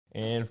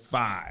And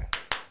 5,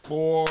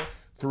 4,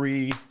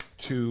 3,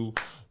 2.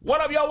 What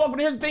up, y'all? Welcome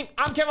to Here's the Thing.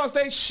 I'm Kevin on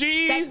stage.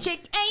 She's that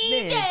chick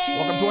Angel.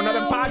 Welcome to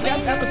another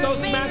podcast episode.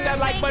 Smash that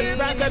like button,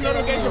 smash that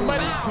notification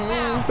button.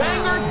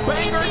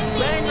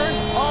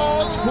 Bangers,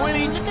 all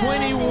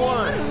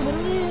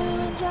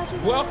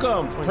 2021.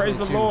 Welcome. Praise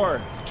the Lord.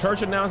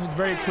 Church announcements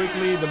very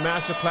quickly. The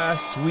masterclass,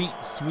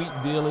 sweet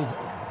deal is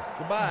over.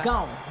 Goodbye.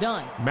 Gone.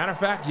 Done. Matter of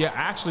fact, yeah,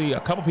 actually, a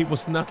couple people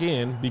snuck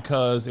in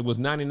because it was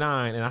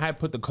 $99, and I had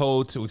put the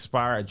code to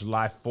expire at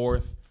July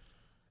 4th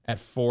at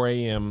 4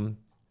 a.m.,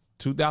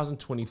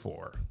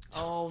 2024.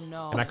 Oh,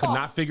 no. And I could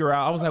not figure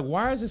out. I was like,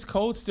 why is this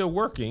code still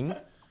working?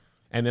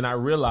 And then I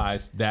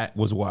realized that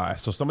was why.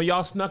 So some of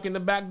y'all snuck in the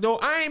back door.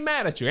 I ain't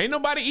mad at you. Ain't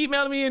nobody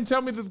emailing me and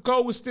telling me that the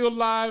code was still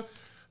live.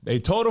 They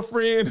told a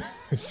friend,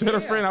 said a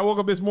friend, I woke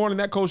up this morning,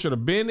 that code should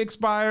have been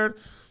expired.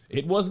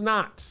 It was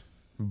not.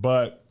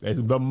 But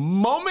the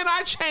moment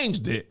I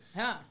changed it,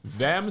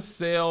 them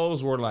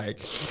sales were like,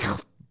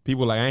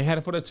 people were like, I ain't had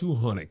it for the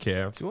 200,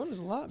 Kev. 200 is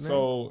a lot, man.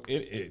 So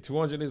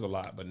 200 is a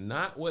lot, but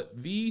not what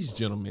these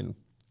gentlemen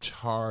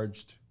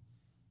charged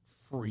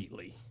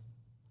freely.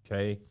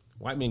 Okay?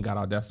 White men got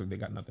audacity, they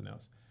got nothing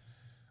else.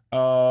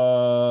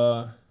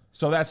 So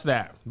that's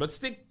that. But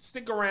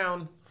stick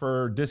around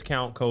for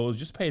discount codes.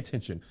 Just pay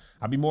attention.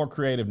 I'll be more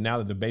creative now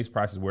that the base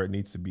price is where it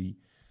needs to be.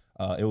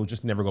 It will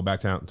just never go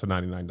back down to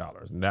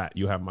 $99. And that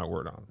you have my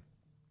word on.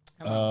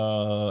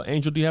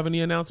 Angel, do you have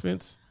any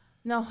announcements?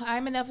 No,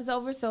 I'm Enough is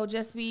over, so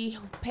just be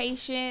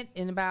patient.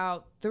 In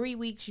about 3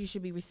 weeks, you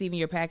should be receiving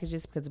your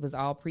packages because it was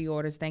all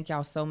pre-orders. Thank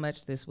y'all so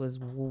much. This was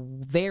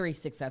very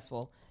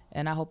successful,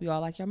 and I hope you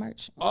all like your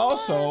merch.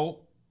 Also,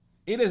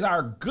 it is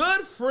our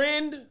good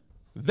friend,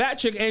 That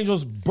Chick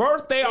Angel's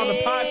birthday on the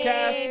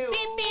podcast.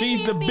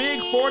 She's the big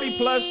 40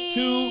 plus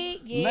 2.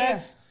 Yeah.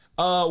 Let's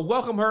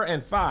welcome her in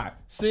 5,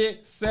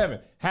 6, 7.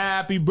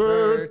 Happy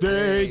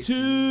birthday to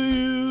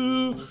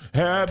you.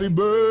 Happy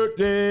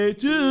birthday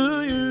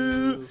to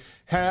you.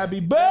 Happy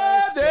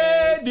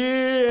birthday,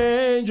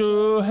 dear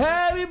Angel.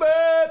 Happy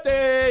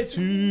birthday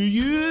to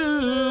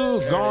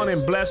you. Go on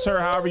and bless her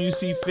however you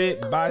see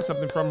fit. Buy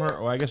something from her.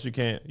 Well, I guess you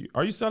can't.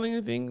 Are you selling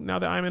anything now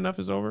that I'm Enough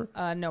is over?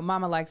 No,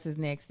 Mama Likes is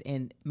next,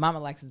 and Mama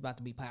Likes is about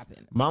to be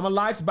popping. Mama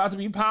Likes about to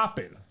be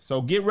popping.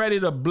 So get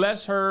ready to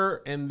bless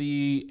her and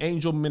the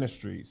Angel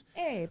Ministries.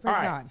 Hey,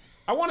 praise God.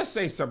 I want to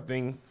say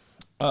something.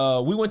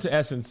 We went to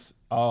Essence,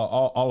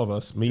 all of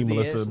us, me,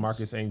 Melissa, Essence.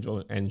 Marcus,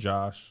 Angel, and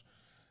Josh,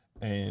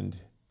 and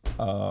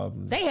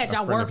They had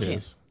y'all working.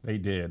 They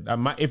did.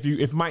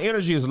 If my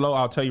energy is low,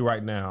 I'll tell you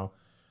right now,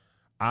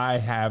 I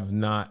have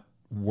not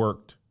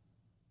worked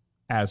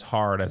as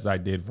hard as I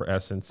did for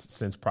Essence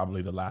since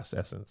probably the last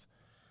Essence.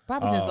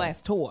 Probably since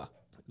last tour.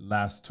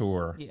 Last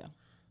tour. Yeah.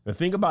 The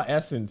thing about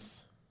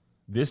Essence,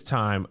 this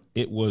time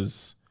it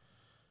was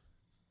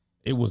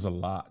a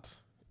lot.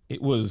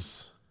 It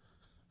was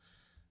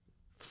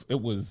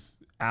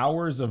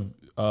hours of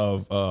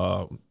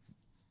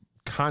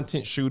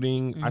content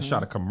shooting. Mm-hmm. I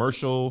shot a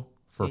commercial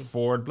for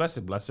Ford. Bless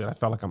it. I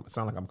sound like I'm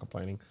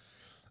complaining.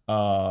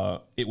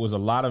 It was a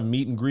lot of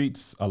meet and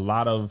greets, a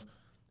lot of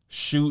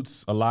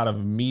shoots, a lot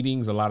of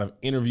meetings, a lot of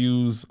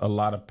interviews, a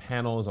lot of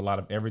panels, a lot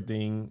of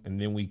everything. And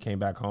then we came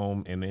back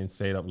home and then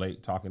stayed up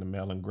late talking to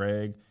Mel and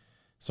Greg.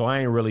 So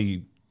I ain't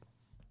really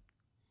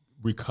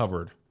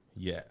recovered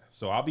yet.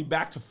 So I'll be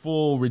back to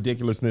full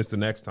ridiculousness the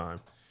next time.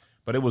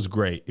 But it was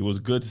great. It was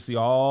good to see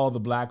all the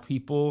black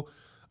people.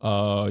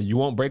 You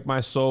Won't Break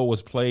My Soul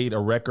was played a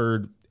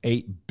record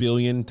 8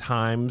 billion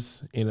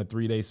times in a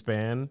 3-day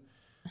span.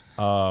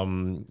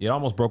 It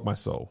almost broke my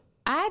soul.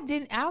 I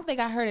don't think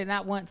I heard it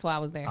not once while I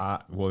was there.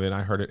 Well, then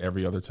I heard it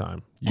every other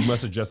time. You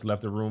must have just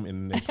left the room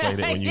and they played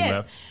it when you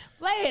left.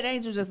 Play it,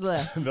 Angel just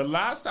left. The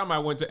last time I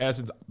went to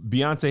Essence,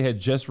 Beyonce had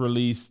just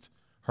released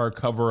her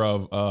cover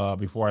of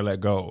Before I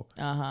Let Go.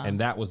 And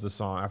that was the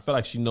song. I feel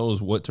like she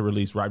knows what to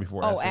release right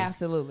before Essence. Oh,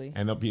 absolutely.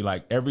 And it'll be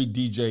like every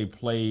DJ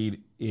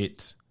played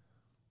it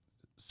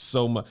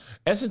so much.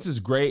 Essence is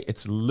great.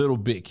 It's a little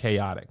bit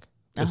chaotic,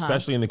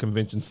 especially in the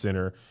convention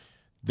center.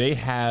 They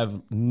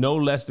have no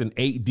less than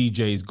 8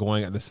 DJs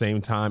going at the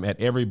same time. At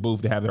every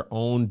booth, they have their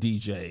own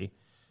DJ.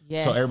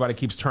 Yes. So everybody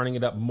keeps turning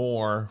it up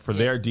more for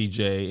their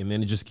DJ, and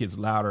then it just gets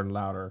louder and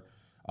louder.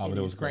 It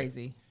was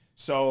crazy.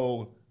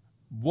 So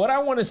what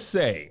I want to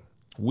say,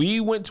 we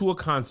went to a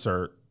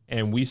concert,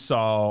 and we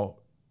saw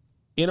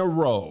in a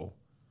row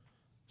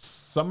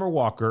Summer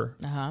Walker,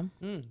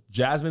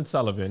 Jasmine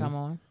Sullivan, Come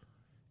on.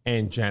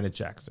 and Janet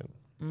Jackson.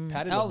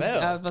 Patti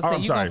LaBelle. I was about to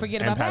say, you going to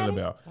forget about Patti?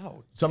 LaBelle.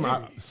 Oh,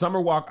 Summer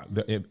Walker,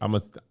 this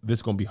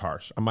is going to be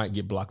harsh. I might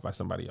get blocked by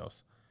somebody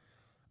else.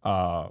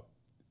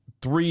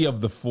 3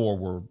 of the 4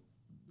 were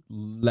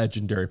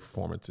legendary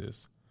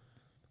performances.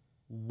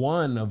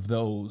 One of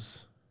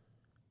those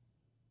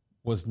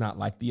was not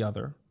like the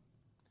other.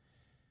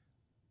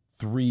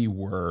 3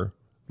 were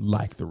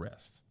like the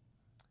rest.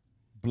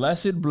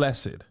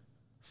 Blessed,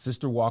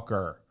 Sister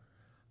Walker.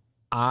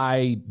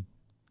 I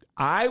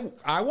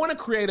want to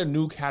create a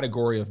new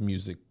category of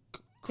music.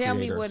 Tell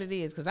me what it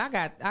is, because I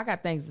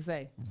got things to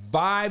say.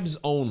 Vibes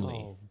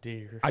only.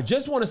 dear. I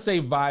just want to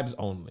say vibes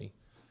only.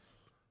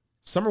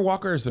 Summer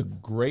Walker is a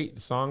great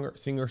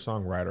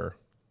singer-songwriter.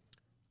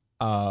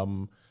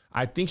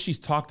 I think she's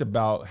talked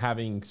about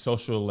having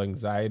social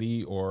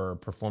anxiety or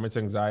performance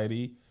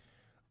anxiety.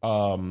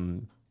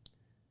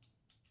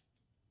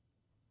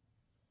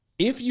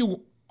 If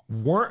you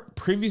weren't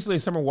previously a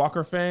Summer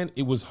Walker fan,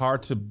 it was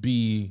hard to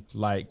be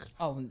like...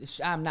 Oh,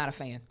 I'm not a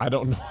fan. I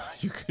don't know how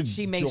you could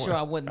She made sure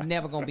I was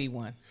never going to be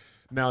one.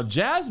 Now,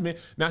 Jasmine...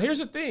 Now, here's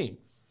the thing.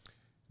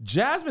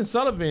 Jasmine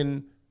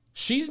Sullivan,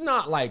 she's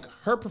not like...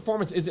 Her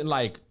performance isn't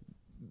like...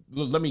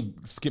 Let me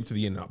skip to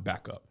the end and I'll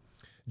back up.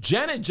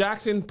 Janet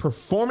Jackson,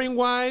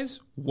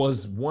 performing-wise,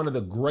 was one of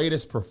the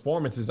greatest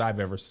performances I've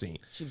ever seen.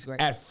 She was great.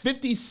 At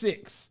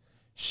 56,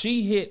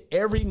 she hit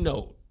every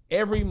note,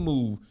 every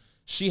move.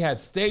 She had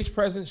stage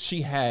presence.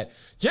 Janet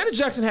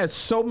Jackson had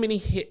so many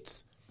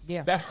hits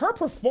that her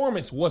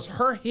performance was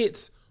her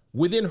hits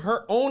within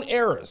her own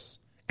eras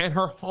and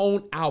her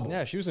own album.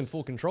 Yeah, she was in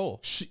full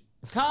control.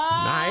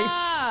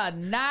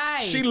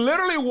 Nice. She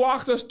literally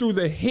walked us through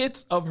the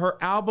hits of her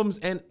albums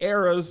and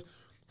eras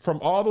from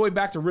all the way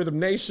back to Rhythm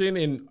Nation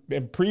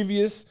and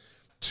previous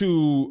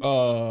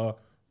to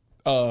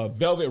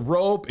Velvet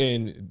Rope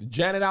and the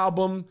Janet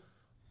album.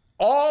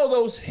 All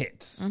those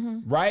hits,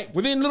 right?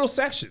 Within little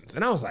sections.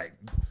 And I was like,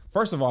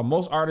 first of all,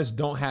 most artists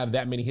don't have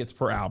that many hits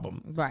per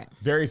album. Right.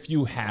 Very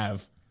few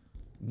have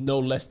no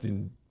less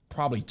than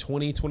probably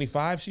 20,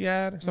 25 she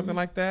had or something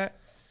like that.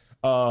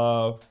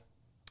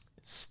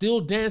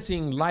 Still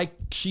dancing like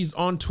she's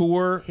on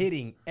tour.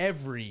 Hitting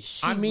every...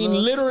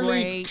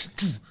 Literally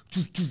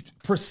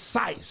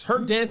precise. Her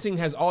dancing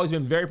has always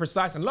been very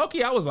precise. And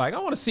low-key, I was like, I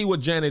want to see what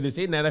Janet is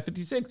hitting at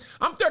 56.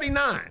 I'm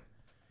 39.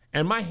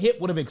 And my hip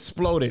would have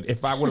exploded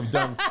if I would have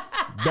done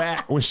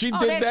that. When she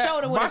did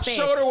that, my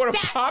shoulder would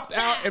have popped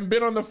out and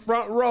been on the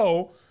front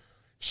row.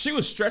 She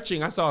was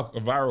stretching. I saw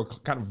a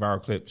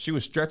viral clip. She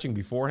was stretching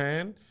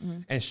beforehand,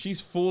 and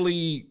she's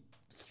fully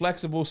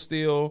flexible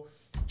still.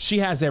 She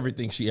has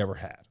everything she ever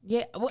had.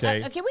 Yeah. Well,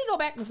 okay? Can we go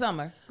back to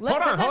Summer? Hold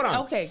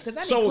on. Okay,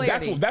 because I need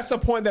clarity. That's the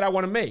point that I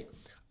want to make.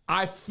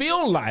 I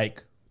feel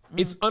like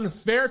it's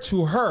unfair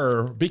to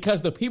her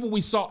because the people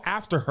we saw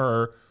after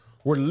her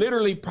were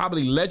literally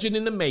probably legend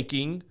in the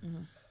making,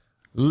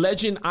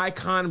 legend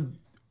icon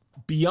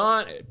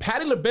beyond.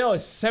 Patti LaBelle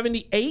is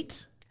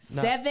 78.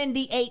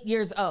 78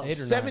 years old.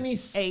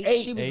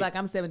 78. She was like,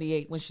 I'm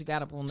 78 when she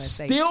got up on that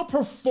stage. Still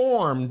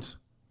performed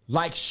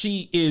like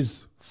she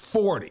is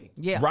 40.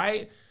 Yeah.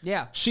 Right?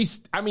 Yeah.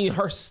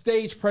 Her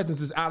stage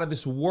presence is out of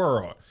this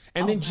world.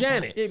 And then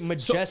Janet.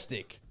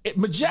 Majestic.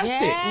 Majestic.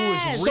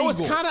 Yes. So it's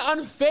kind of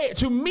unfair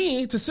to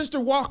me, to Sister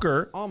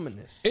Walker.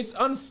 Ominous. It's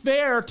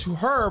unfair to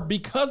her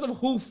because of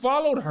who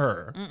followed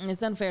her.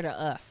 It's unfair to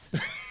us.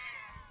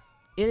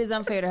 It is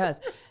unfair to us.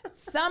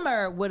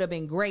 Summer would have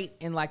been great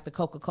in like the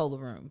Coca-Cola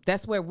room.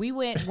 That's where we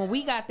went when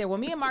we got there.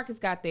 When me and Marcus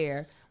got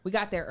there, we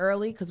got there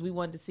early because we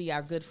wanted to see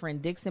our good friend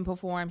Dixon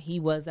perform. He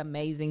was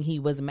amazing. He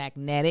was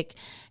magnetic.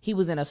 He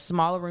was in a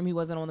smaller room. He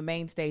wasn't on the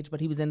main stage, but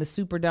he was in the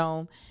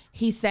Superdome.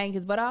 He sang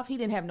his butt off. He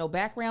didn't have no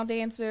background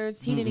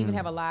dancers. He didn't even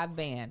have a live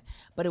band.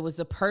 But it was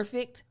the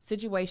perfect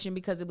situation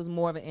because it was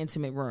more of an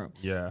intimate room.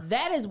 Yeah.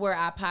 That is where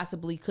I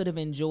possibly could have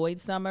enjoyed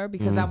Summer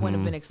because I wouldn't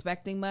have been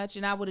expecting much.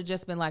 And I would have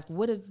just been like,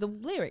 what is the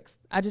lyrics?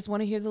 I just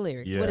want to hear the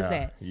lyrics. What is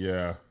that?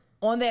 Yeah.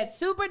 On that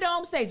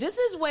Superdome stage, this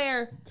is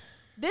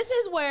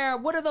where,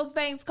 what are those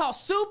things called?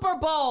 Super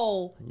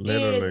Bowl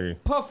Literally is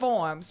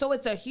performed. So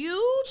it's a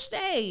huge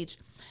stage.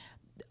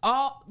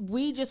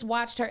 We just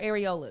watched her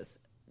areolas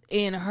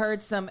and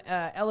heard some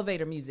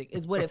elevator music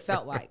is what it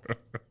felt like.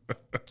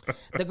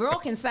 The girl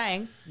can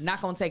sing,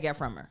 not going to take that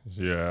from her.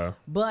 Yeah.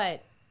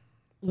 But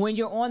when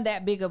you're on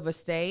that big of a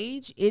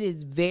stage, it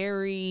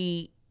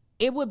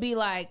would be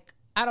like,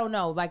 I don't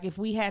know, like if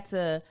we had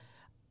to,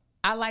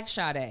 I like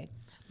Sade,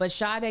 but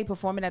Sade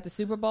performing at the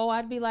Super Bowl,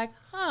 I'd be like,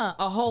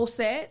 a whole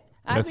set.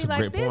 That's a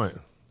great point.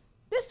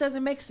 This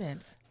doesn't make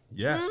sense.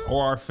 Yes.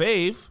 Or our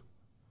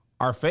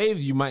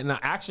fave, you might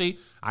not, actually,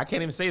 I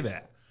can't even say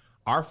that.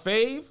 Our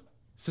fave,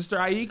 Sister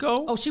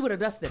Aiko. Oh, she would have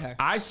dusted her.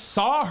 I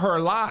saw her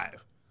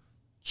live.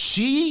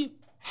 She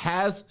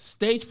has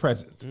stage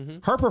presence.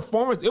 Her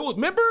performance, it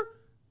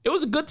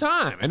was a good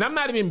time. And I'm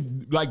not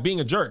even like being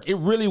a jerk. It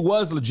really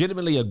was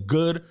legitimately a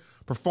good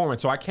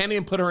performance. So I can't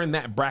even put her in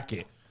that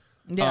bracket.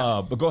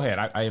 Yeah. But go ahead.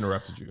 I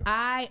interrupted you.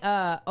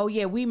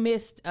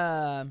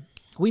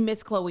 We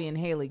missed Chloe and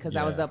Haley because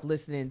I was up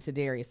listening to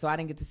Darius, so I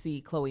didn't get to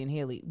see Chloe and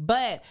Haley.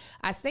 But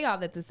I say all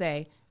that to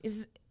say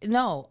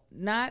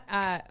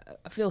I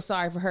feel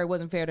sorry for her. It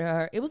wasn't fair to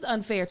her. It was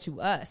unfair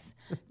to us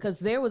because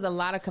there was a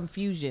lot of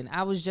confusion.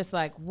 I was just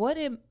like, what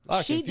if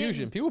she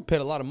confusion? People paid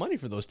a lot of money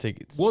for those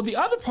tickets. Well, the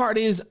other part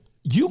is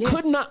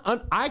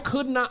I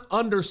could not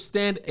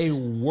understand a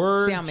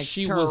word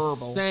she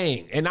was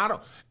saying. And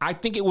I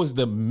think it was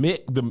the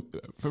mix.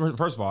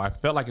 First of all, I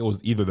felt like it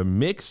was either the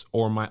mix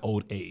or my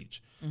old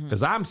age.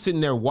 Because I'm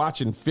sitting there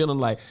watching, feeling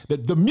like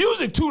the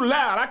music too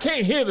loud. I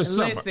can't hear the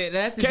Summer. Listen,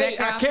 that's exactly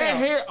how I can't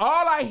hear.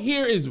 All I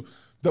hear is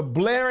the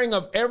blaring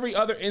of every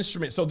other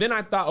instrument. So then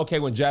I thought, okay,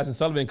 when Jasmine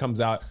Sullivan comes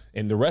out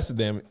and the rest of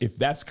them, if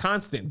that's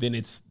constant, then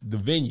it's the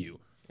venue.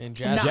 And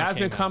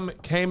Jasmine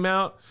came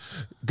out,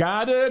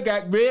 got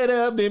rid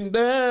of them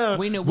down.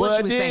 We knew what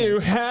she was saying. You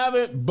have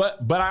it,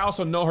 but I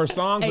also know her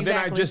songs.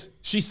 Exactly. But then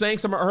she sang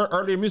some of her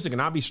earlier music, and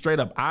I'll be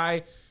straight up.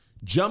 I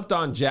jumped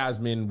on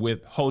Jasmine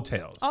with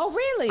Hotels. Oh,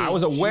 really? I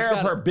was aware of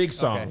her big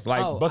songs,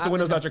 like Oh, Bust the I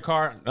Windows know. Out Your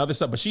Car and other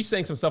stuff. But she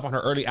sang some stuff on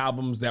her early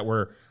albums that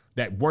weren't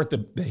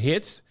the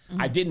hits.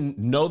 I didn't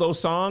know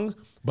those songs,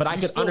 but I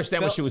could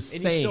understand what she was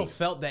saying. And you still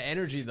felt the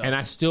energy, though. And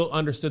I still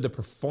understood the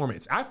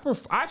performance.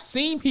 I've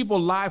seen people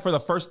live for the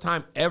first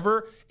time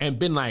ever and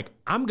been like,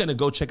 I'm going to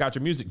go check out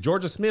your music.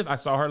 Georgia Smith, I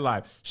saw her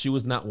live. She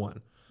was not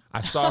one. I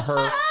saw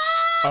her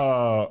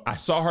I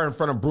saw her in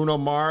front of Bruno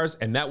Mars,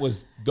 and that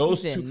was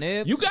those two.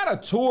 Nope. You got a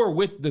tour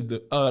with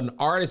an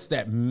artist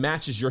that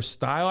matches your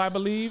style, I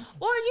believe.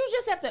 Or you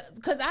just have to,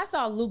 because I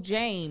saw Luke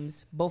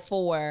James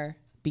before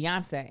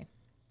Beyonce.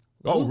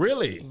 Oh,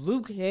 really?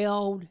 Luke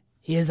held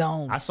his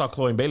own. I saw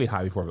Chloe Bailey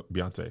high before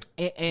Beyonce.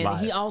 And live.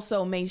 he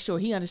also made sure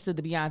he understood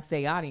the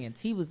Beyonce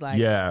audience. He was like,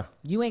 Yeah.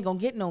 you ain't going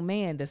to get no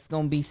man that's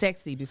going to be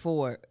sexy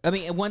before. I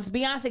mean, once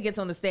Beyonce gets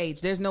on the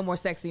stage, there's no more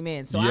sexy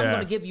men. So I'm Yeah.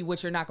 going to give you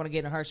what you're not going to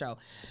get in her show.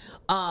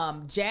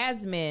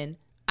 Jasmine,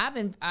 I've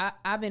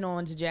been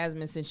on to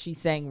Jasmine since she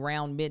sang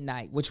Round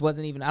Midnight, which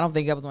wasn't even, I don't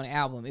think that was on an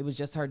album. It was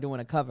just her doing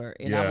a cover.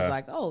 And I Yeah. was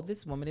like, oh,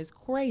 this woman is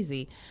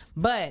crazy.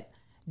 But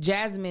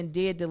Jasmine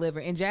did deliver,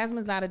 and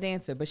Jasmine's not a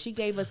dancer, but she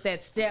gave us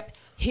that step,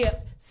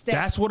 hip, step.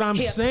 That's what I'm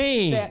hip,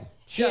 saying. Step,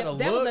 She had hip. a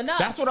That look. was enough.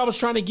 That's what I was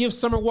trying to give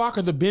Summer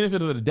Walker the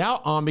benefit of the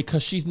doubt on,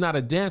 because she's not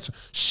a dancer.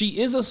 She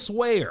is a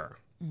swayer.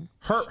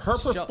 Her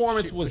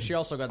performance was. She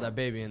also got that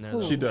baby in there,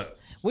 though. She does.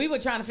 We were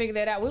trying to figure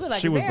that out. We were like,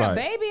 She is was there a like-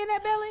 baby in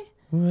that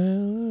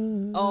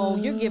belly? Oh,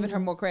 you're giving her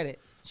more credit.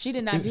 She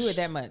did not do it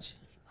that much.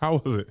 How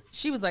was it?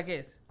 She was like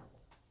this.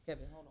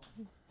 Kevin, hold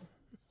on.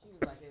 She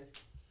was like this.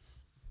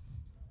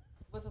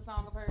 What's the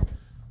song of hers?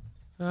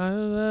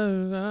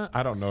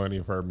 I don't know any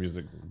of her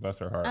music. Bless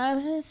her heart.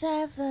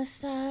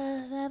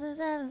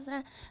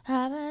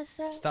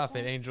 Stop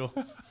it, Angel.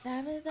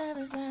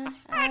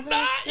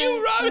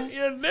 You rubbing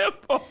your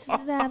nipple.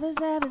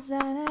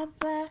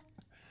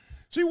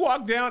 She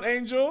walked down,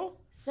 Angel.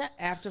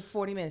 After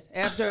 40 minutes.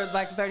 After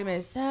like 30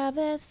 minutes. I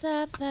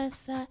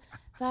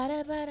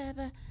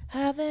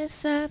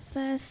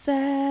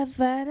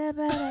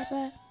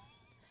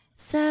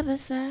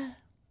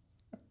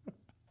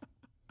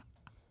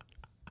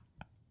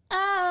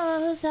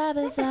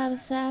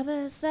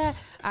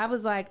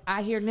was like,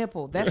 I hear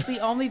nipple. That's the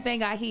only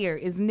thing I hear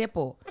is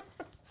nipple.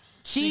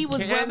 She was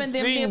can rubbing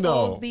them sing,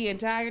 nipples though. the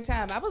entire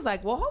time. I was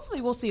like, well,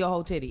 hopefully we'll see a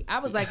whole titty. I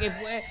was like, if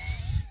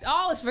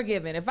all is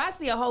forgiven. If I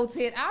see a whole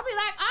tit, I'll be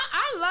like,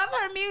 I love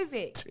her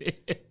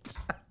music.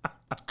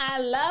 I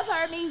love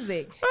her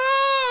music.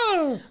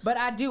 But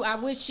I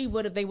wish they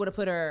would have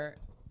put her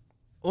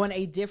on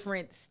a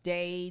different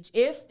stage.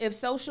 If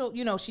social,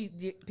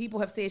 people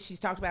have said she's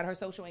talked about her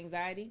social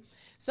anxiety.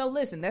 So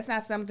listen, that's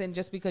not something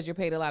just because you're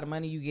paid a lot of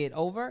money you get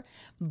over.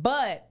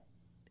 But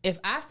if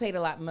I've paid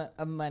a lot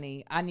of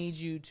money, I need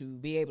you to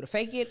be able to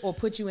fake it or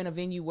put you in a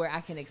venue where I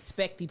can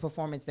expect the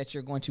performance that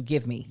you're going to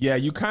give me. Yeah,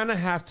 you kind of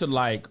have to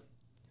like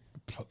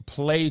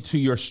play to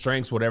your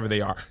strengths, whatever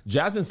they are.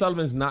 Jasmine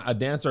Sullivan's not a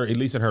dancer, at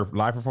least in her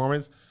live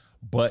performance,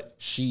 but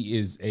she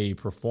is a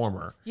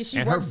performer. Yeah,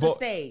 she works the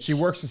stage. She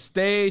works the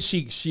stage.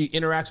 She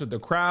interacts with the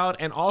crowd,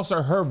 and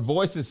also her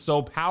voice is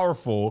so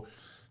powerful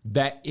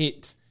that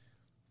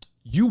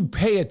you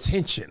pay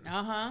attention.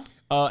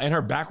 And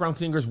her background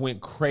singers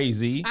went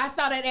crazy. I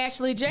saw that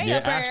Ashley J Yeah,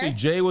 up there. Ashley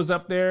J was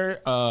up there.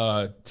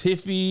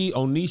 Tiffy,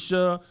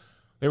 Onisha,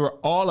 they were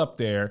all up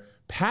there.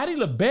 Patti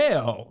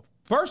LaBelle,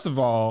 first of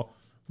all,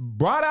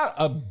 brought out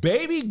a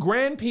baby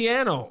grand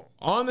piano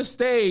on the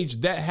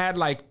stage that had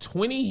like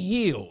 20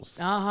 heels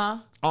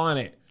on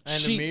it.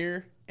 And a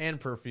mirror and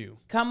perfume.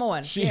 Come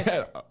on. She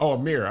had a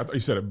mirror. I thought you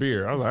said a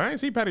beer. I was like, I ain't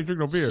see Patti drink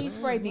no beer. She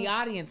sprayed the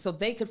audience so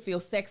they could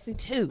feel sexy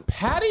too.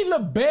 Patti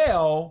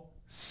LaBelle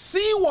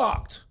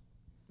sea-walked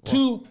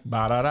to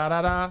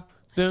ba-da-da-da-da,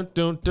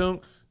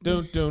 dun-dun-dun,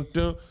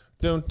 dun-dun-dun,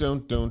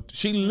 dun-dun-dun.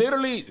 She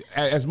literally,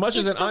 as much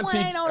as an auntie...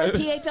 One on a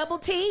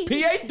P-A-double-T.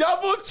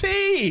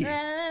 P-A-double-T.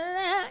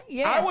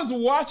 Yeah. I was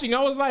watching.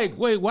 I was like,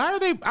 wait, why are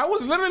they... I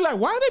was literally like,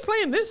 why are they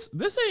playing this?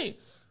 This ain't...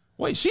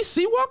 Wait, she's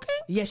sea-walking?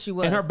 Yes, she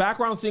was. And her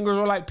background singers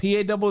were like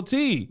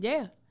P-A-double-T.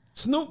 Yeah.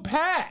 Snoop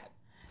Pat.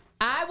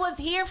 I was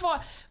here for...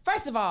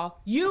 First of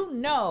all,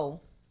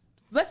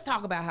 let's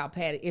talk about how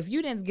Patti... If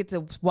you didn't get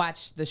to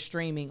watch the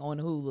streaming on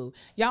Hulu,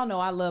 y'all know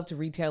I love to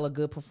retell a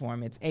good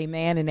performance.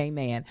 Amen and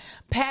amen.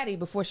 Patti,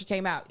 before she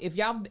came out, if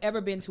y'all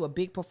ever been to a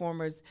big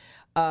performer's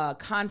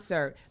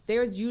concert,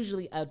 there's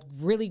usually a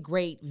really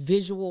great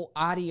visual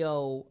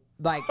audio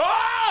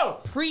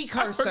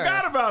precursor. I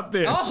forgot about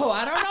this. Oh,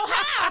 I don't know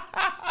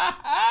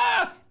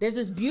how. There's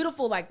this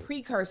beautiful like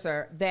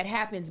precursor that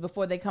happens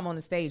before they come on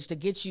the stage to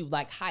get you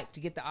like hyped,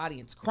 to get the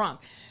audience crunk.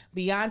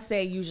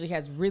 Beyonce usually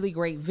has really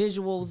great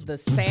visuals. The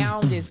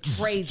sound is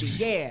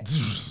crazy. Yeah.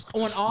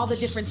 On all the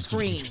different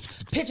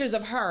screens. Pictures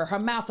of her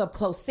mouth up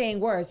close,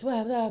 saying words,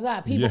 blah, blah, blah.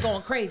 People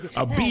going crazy.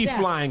 A bee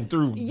flying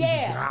through.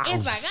 Yeah.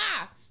 It's like,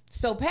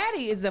 So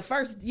Patti is the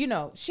first,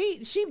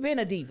 she been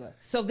a diva.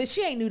 So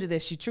she ain't new to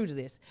this. She true to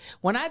this.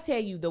 When I tell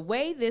you the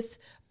way this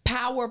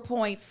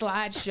PowerPoint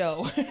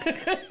slideshow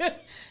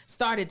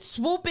started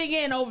swooping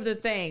in over the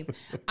things,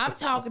 I'm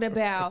talking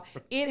about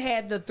it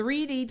had the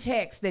 3D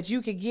text that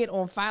you could get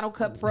on Final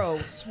Cut Pro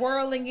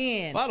swirling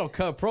in. Final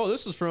Cut Pro.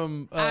 This is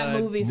from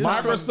iMovie.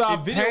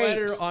 Microsoft video Paint.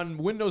 editor on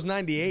Windows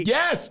 98.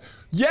 Yes.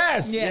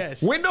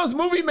 Windows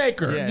Movie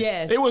Maker.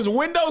 Yes. It was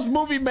Windows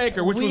Movie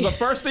Maker, which was the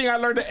first thing I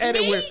learned to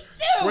edit with.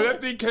 too. When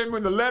that thing came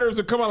in, the letters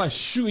would come out like,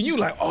 shoot, and you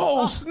like,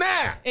 oh,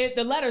 snap.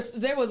 The letters,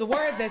 there was a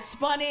word that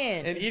spun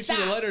in. And each of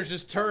the letters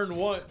just turned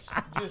once.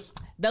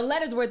 The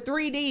letters were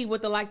 3D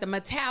with the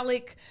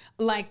metallic,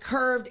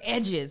 curved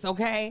edges,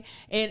 okay?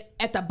 And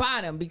at the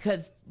bottom,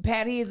 because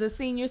Patti is a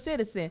senior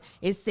citizen,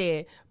 it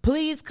said,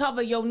 please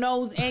cover your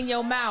nose and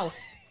your mouth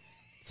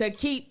to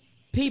keep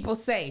people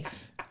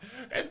safe.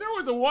 And there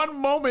was one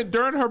moment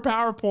during her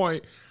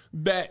PowerPoint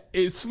that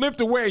it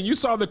slipped away, and you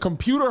saw the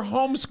computer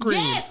home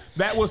screen. Yes.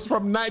 That was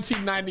from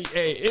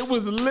 1998. It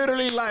was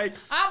literally like,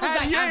 I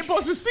was like, you ain't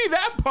supposed to see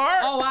that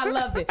part. Oh, I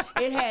loved it.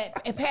 It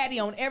had Patti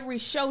on every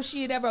show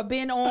she had ever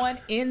been on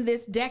in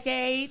this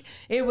decade.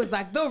 It was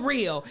like The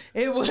Real.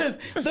 It was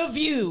The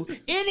View.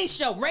 Any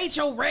show,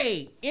 Rachel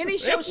Ray. Any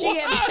show she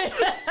had.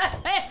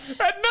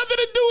 Had nothing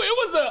to do. It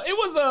was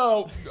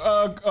a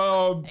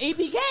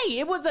EPK.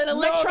 It was an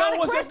electronic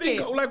that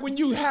thing, like when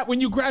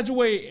you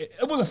graduate.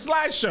 It was a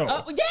slideshow.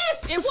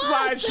 Yes, it was.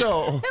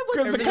 Slideshow.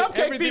 Because the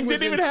cupcake thing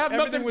didn't even have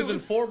nothing. Everything was in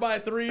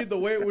 4:3, the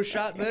way it was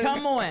shot then.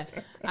 Come on.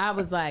 I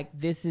was like,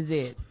 this is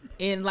it.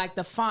 And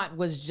the font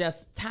was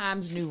just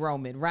Times New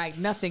Roman, right?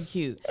 Nothing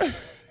cute.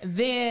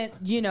 Then,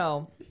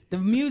 the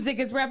music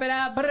is wrapping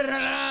up.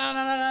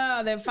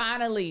 Then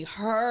finally,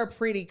 her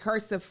pretty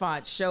cursive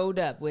font showed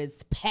up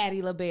with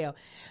Patti LaBelle.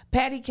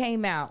 Patti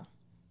came out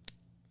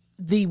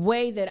the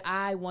way that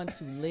I want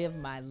to live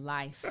my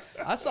life.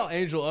 I saw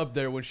Angel up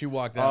there when she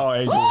walked out. Oh,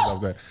 Angel was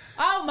up there.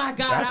 Oh my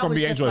God. That's going to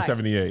be Angel at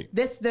 78.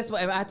 That's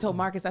what I told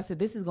Marcus. I said,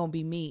 this is going to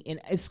be me and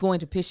it's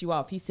going to piss you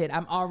off. He said,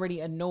 I'm already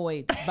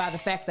annoyed by the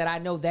fact that I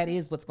know that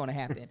is what's going to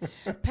happen.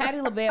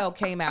 Patti LaBelle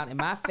came out in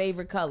my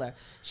favorite color.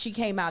 She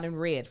came out in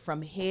red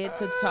from head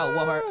to toe.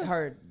 Well,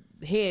 her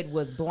head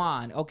was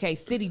blonde. Okay,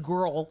 City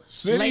Girl.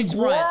 City lace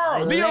Girl.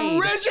 front, The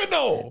laid.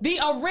 original. The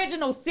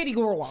original City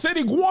Girl.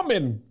 City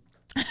Woman.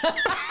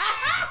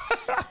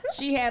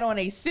 She had on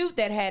a suit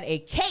that had a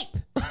cape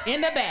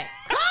in the back.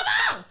 Come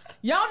on!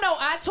 Y'all know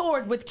I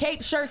toured with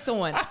cape shirts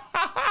on.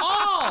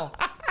 All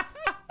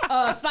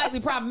slightly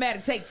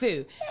problematic take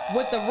two.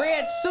 With the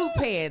red suit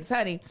pants,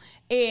 honey.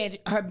 And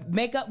her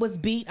makeup was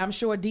beat. I'm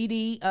sure Dee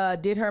Dee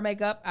did her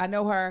makeup. I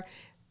know her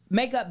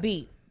makeup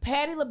beat.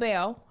 Patti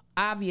LaBelle,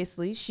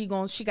 obviously, she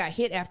got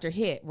hit after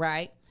hit,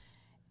 right?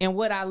 And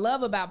what I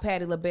love about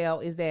Patti LaBelle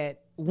is that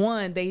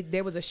one,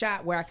 there was a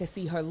shot where I could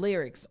see her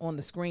lyrics on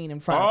the screen in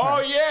front of her.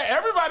 Oh, yeah.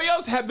 Everybody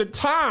else had the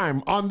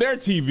time on their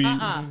TV.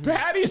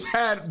 Patty's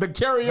had the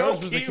karaoke.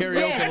 Hers was the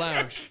karaoke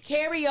lounge.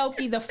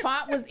 Karaoke. The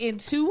font was in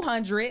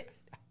 200.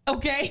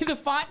 Okay? The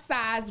font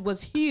size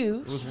was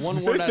huge. It was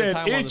one word It at a said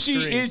time on the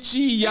screen. itchy,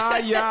 ya,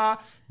 ya,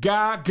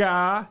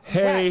 ga,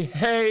 hey,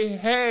 Right.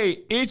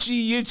 hey,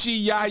 itchy,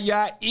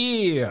 ya,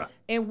 ear.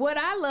 And what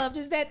I loved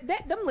is that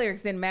them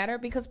lyrics didn't matter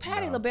because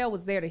Patti LaBelle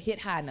was there to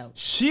hit high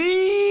notes.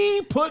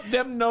 She put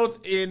them notes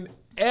in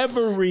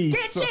every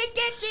Get you.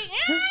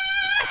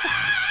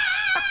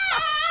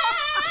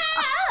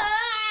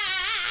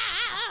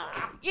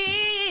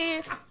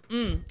 Yeah.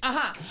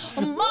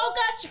 Mocha.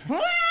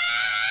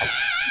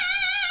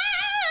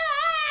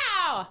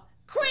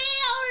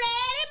 Creole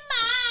lady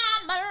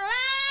mama.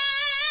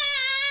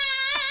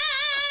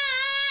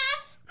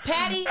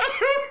 Patti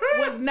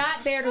was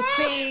not there to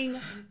sing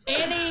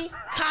any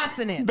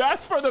consonants.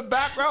 That's for the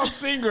background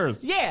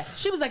singers. Yeah,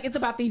 she was like, it's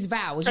about these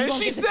vowels. And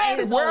she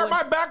said, where are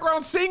my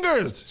background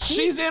singers?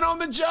 She's in on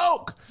the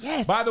joke.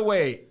 Yes. By the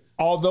way,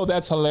 although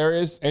that's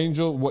hilarious,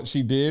 Angel, what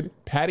she did,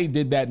 Patti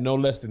did that no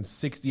less than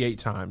 68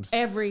 times.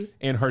 Every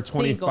in her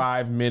single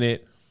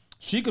 25-minute.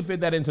 She could fit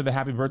that into the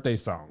happy birthday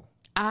song.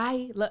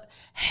 I love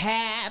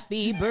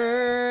happy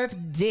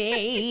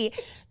birthday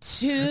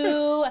to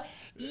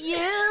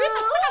you.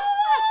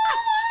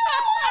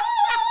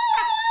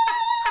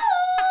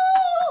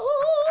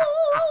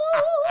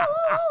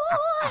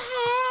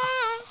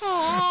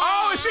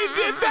 Oh, she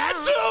did that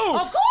too.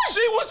 Of course.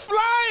 She was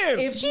flying.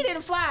 If she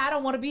didn't fly, I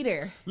don't want to be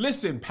there.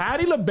 Listen,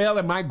 Patti LaBelle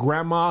and my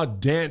grandma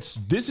dance.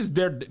 This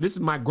is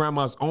my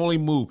grandma's only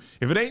move.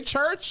 If it ain't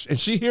church and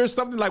she hears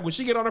something like when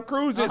she get on a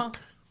cruise, it's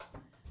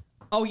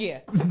Oh yeah.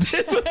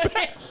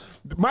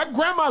 my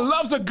grandma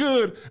loves a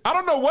good. I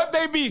don't know what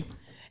they be.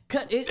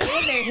 in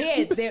their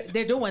heads,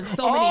 they're doing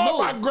so many moves.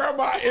 My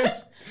grandma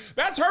is.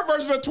 That's her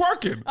version of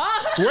twerking.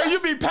 Where you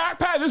be pat,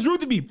 this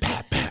Ruthie be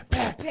pat.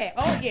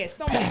 Oh yeah,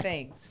 so many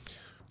things.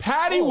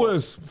 Patty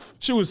was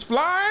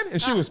flying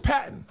and she was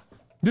patting.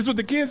 This is what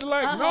the kids are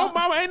like. No,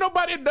 mama, ain't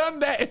nobody done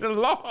that in a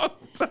long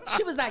time.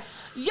 She was like,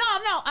 y'all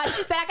know.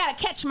 She said, I gotta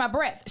catch my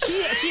breath.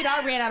 She had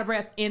already ran out of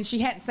breath and she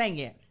hadn't sang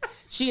yet.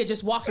 She had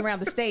just walked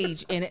around the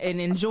stage and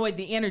enjoyed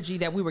the energy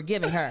that we were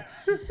giving her.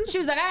 She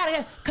was like, I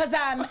gotta, because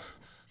I'm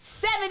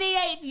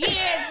 78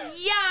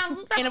 years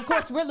young. And of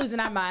course, we're losing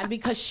our mind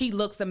because she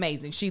looks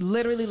amazing. She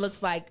literally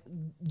looks like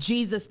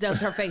Jesus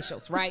does her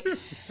facials, right?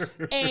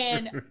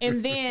 And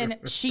then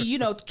she,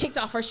 kicked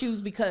off her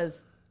shoes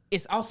because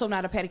it's also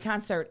not a Patti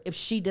concert if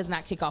she does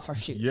not kick off her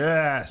shoes.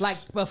 Yes. Like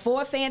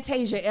before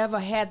Fantasia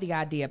ever had the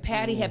idea,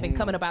 Patti had been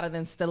coming up out of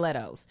them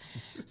stilettos.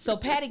 So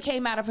Patti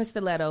came out of her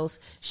stilettos.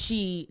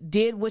 She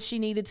did what she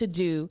needed to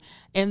do.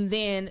 And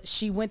then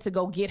she went to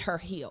go get her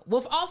heel.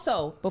 Well,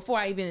 also, before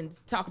I even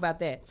talk about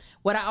that,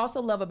 what I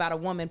also love about a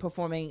woman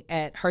performing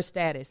at her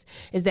status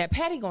is that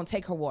Patti gonna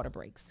take her water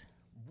breaks.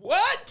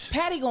 What?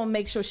 Patti gonna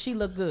make sure she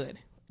look good.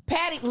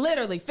 Patti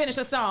literally finished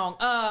a song.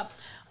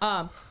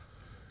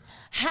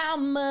 How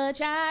much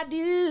I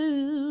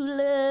do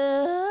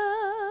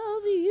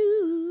love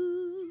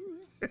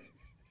you.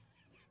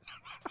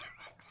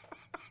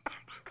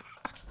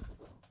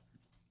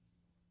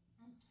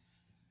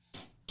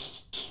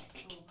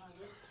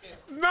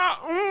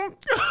 No.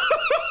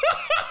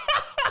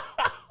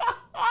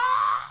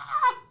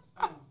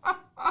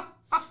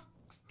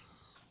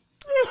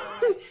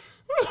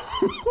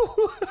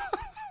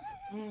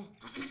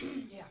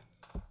 Yeah.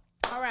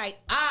 All right.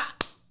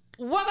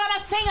 We're going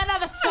to sing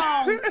another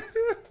song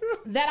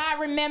that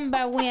I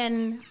remember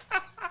when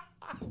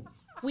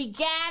we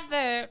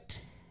gathered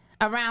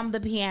around the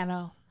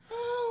piano.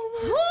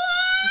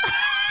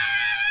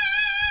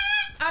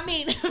 I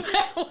mean,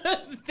 that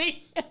was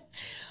the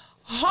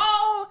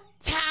whole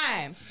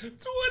time.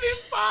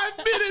 25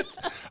 minutes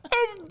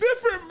of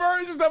different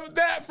versions of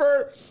that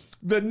for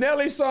the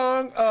Nelly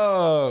song.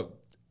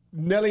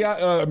 Nelly,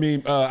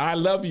 I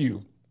love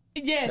you.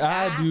 Yes,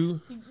 I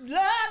do.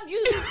 Love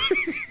you,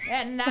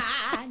 and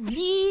I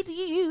need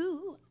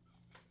you.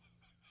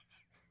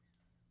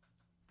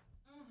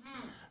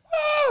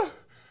 Mm-hmm.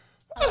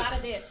 A lot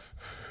of this.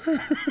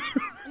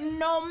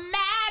 No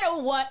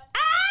matter what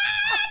I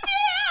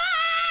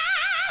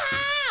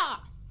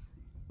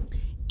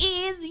do,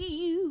 is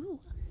you.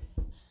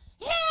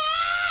 Yeah.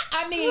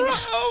 I mean,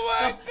 oh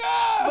my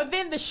God. But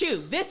then the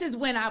shoe. This is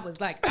when I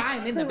was like,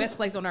 I'm in the best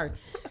place on earth.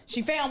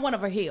 She found one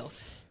of her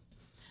heels.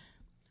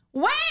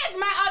 Where's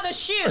my other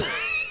shoe?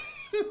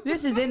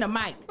 This is in the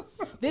mic.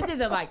 This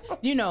isn't like,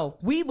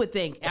 we would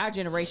think, our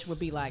generation would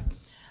be like,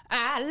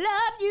 I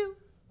love you.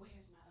 Where's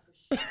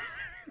my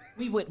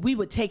other shoe? We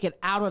would take it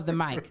out of the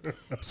mic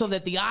so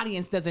that the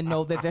audience doesn't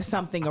know that there's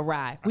something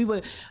awry.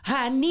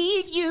 I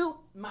need you.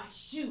 My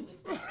shoe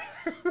is there.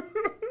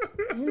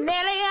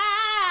 Nelly,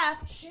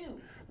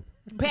 shoe.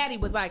 Patti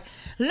was like,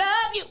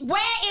 love you.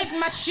 Where is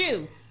my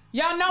shoe?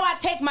 Y'all know I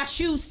take my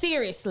shoes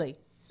seriously.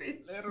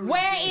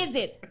 Where is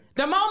it?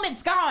 The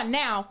moment's gone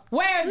now.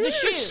 Where's the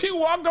shoe? She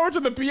walked over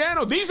to the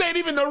piano. These ain't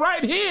even the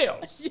right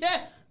heels.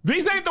 Yes.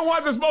 These ain't the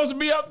ones that's supposed to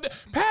be up there.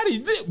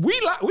 Patti, we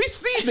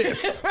see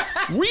this.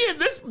 Right.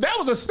 That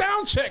was a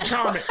sound check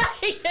comment.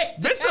 Right,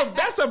 exactly.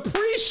 That's a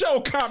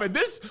pre-show comment.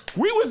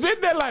 We was in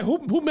there like,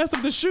 who messed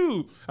up the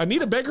shoe?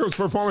 Anita Baker's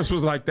performance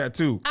was like that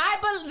too. I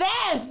believe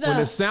this. When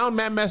the sound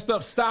man messed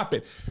up, stop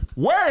it.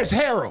 Where is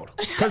Harold?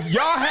 Because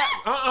y'all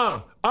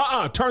have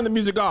turn the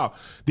music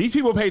off. These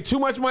people pay too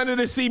much money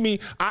to see me.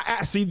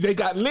 See, they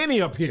got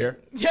Lenny up here,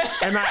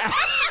 and I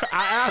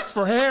asked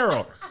for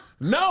Harold.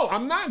 No,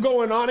 I'm not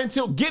going on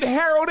until get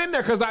Harold in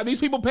there because these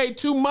people pay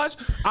too much.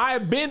 I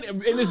have been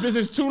in this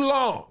business too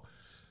long.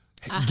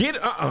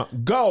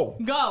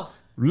 Go.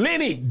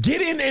 Lenny,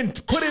 get in and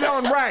put it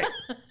on right.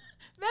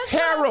 That's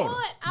Harold.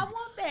 what I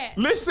want that.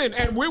 Listen,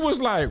 and we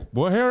was like,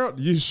 well, Harold,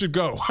 you should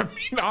go. I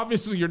mean,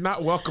 obviously, you're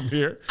not welcome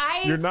here.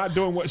 You're not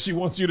doing what she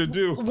wants you to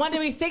do. Want to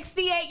be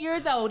 68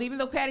 years old, even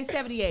though Patti's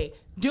 78.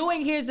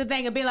 Here's the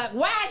thing, and be like,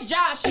 why is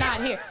Josh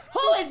not here?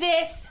 Who is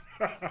this?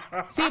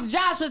 See, if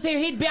Josh was here,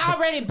 he'd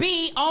already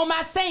be on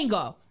my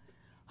single.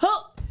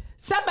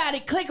 Somebody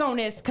click on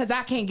this, because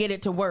I can't get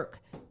it to work.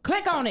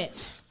 Click on it.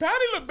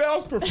 Patti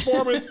LaBelle's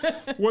performance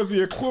was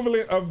the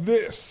equivalent of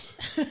this.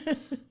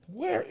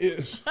 Where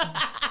is...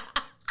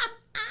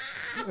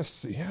 Let's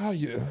see how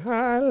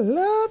I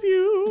love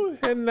you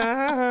and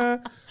I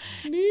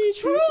need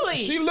Truly.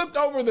 You. She looked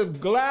over the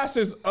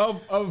glasses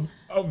of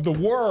the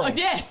world.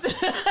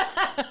 Yes.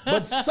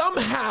 But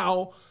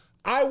somehow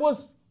I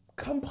was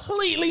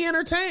completely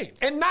entertained.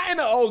 And not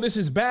in this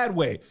is bad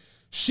way.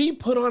 She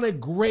put on a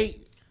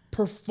great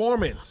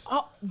performance.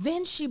 Oh,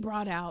 then she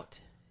brought out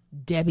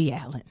Debbie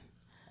Allen.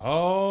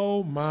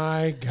 Oh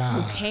my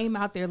God. Who came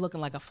out there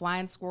looking like a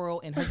flying squirrel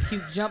in her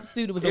cute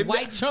jumpsuit. It was a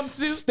white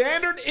jumpsuit.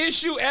 Standard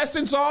issue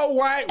Essence all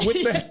white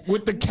with the cap.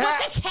 With the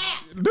cap.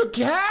 The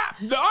cap.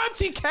 The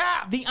auntie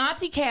cap. The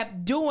auntie cap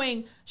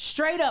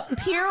straight up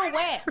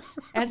pirouettes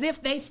as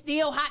if they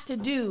still hot to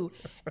do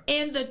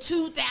in the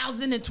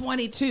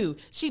 2022.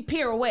 She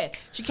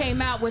pirouette. She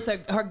came out with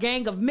her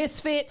gang of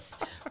misfits.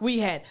 We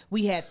had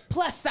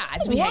plus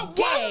size. We had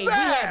gay. We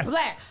had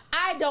black.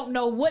 I don't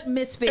know what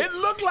misfits. It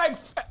looked like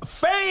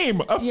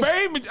Fame,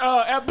 Fame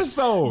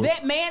episode.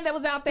 That man that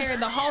was out there in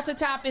the halter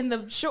top in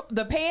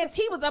the pants,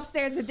 he was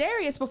upstairs at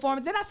Darius'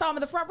 performance. Then I saw him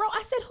in the front row.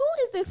 I said, who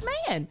is this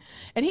man?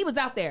 And he was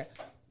out there,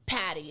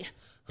 Patti.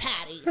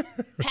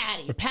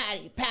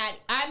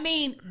 I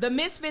mean, the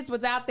Misfits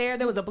was out there.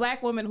 There was a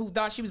black woman who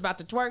thought she was about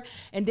to twerk,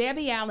 and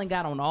Debbie Allen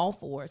got on all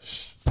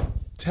fours.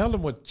 Tell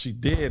them what she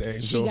did, Angel.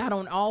 She got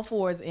on all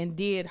fours and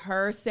did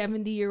her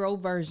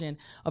 70-year-old version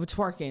of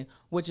twerking,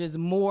 which is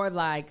more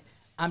like,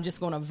 I'm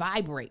just going to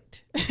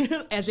vibrate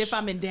as if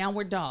I'm in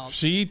downward dog.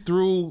 She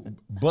threw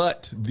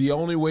butt the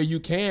only way you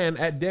can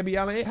at Debbie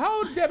Allen. How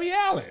old is Debbie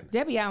Allen?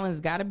 Debbie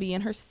Allen's got to be in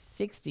her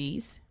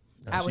 60s.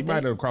 She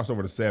might have crossed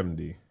over to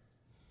 70.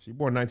 She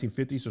born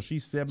 1950, so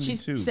she's 72.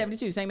 She's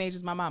 72, same age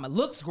as my mama.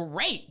 Looks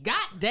great. God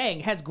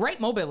dang, has great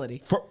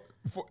mobility.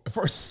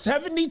 For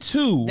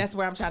 72. That's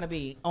where I'm trying to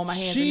be. On my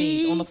hands and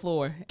knees, on the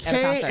floor at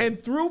a concert.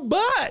 And threw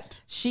butt.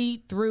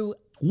 She threw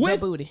with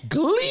the booty.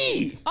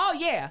 Glee. Oh,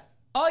 yeah.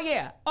 Oh,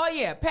 yeah. Oh,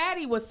 yeah.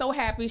 Patty was so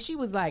happy. She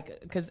was like,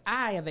 because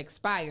I have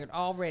expired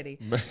already.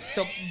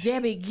 So,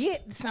 Debbie,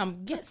 get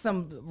some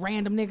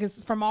random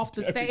niggas from off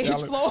the stage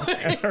floor.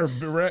 And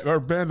her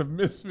band of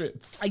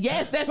misfits.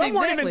 Yes, that's some exactly. Some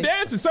were in the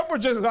dancing. Some were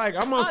just like,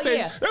 I'm on stage.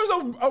 Yeah. There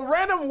was a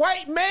random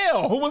white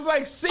male who was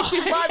like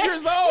 65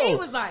 years old. He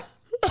was like.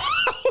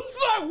 I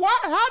was like, why?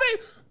 How they...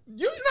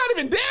 You're not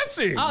even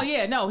dancing. Oh,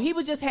 yeah. No, he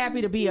was just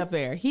happy to be up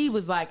there. He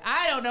was like,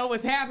 I don't know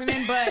what's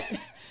happening, but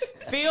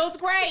feels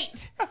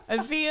great.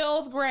 It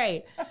feels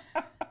great.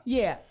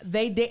 Yeah,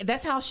 they did.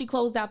 That's how she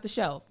closed out the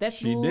show.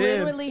 That's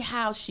literally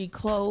how she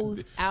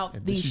closed out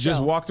the show. She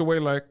just walked away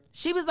like...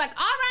 She was like,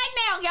 all right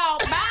now, y'all,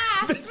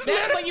 bye.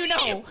 That's when you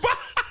know.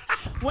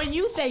 When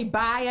you say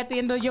bye at the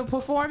end of your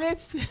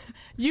performance,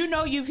 you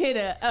know you've hit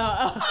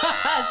a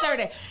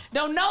certain.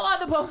 Don't no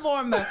other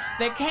performer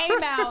that came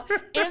out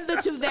in the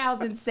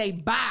 2000s say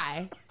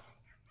bye.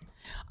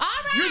 All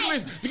right. Usually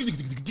it's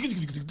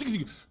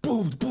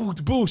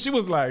boom. She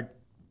was like,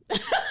 bye.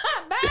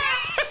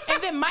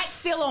 And then Mike's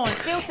still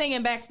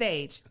singing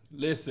backstage.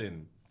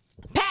 Listen.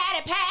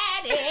 Patti.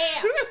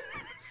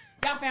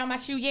 Y'all found my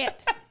shoe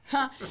yet?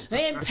 Huh?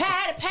 Then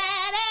Patti.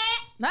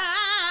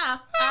 I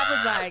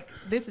was like,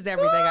 this is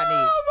everything I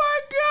need. Oh my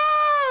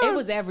God. It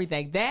was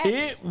everything.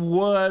 It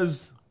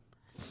was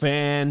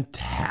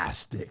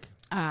fantastic.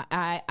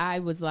 I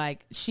was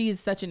like, she is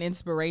such an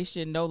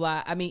inspiration, no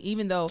lie. I mean,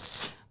 even though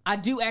I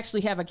do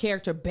actually have a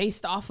character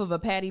based off of a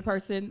Patti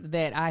person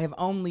that I have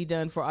only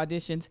done for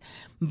auditions,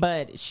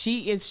 but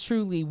she is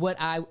truly what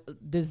I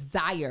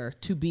desire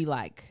to be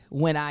like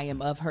when I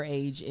am of her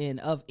age and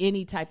of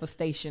any type of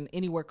station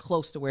anywhere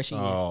close to where she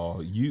is.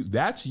 Oh,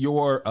 that's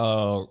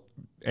your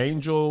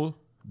Angel,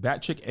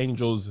 that chick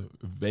Angel's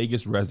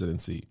Vegas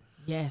residency.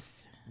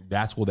 Yes.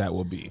 That's what that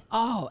will be.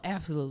 Oh,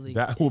 absolutely.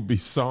 That will be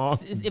song.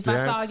 If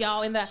I saw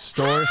y'all in the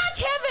story. Hi,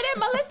 Kevin and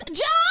Melissa.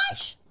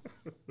 Josh.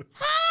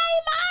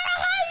 Hi, Mara.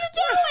 How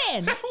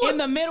you doing? In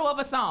the middle of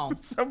a song.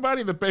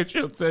 Somebody in the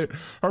Patreon said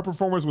her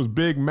performance was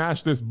big,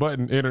 mash this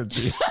button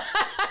energy.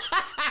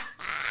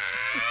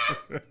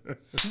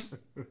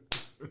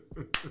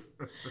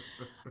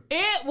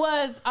 It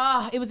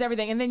was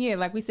everything. And then, yeah,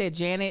 like we said,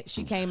 Janet,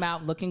 she came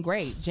out looking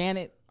great.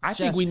 Janet. I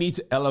think we need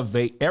to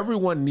elevate.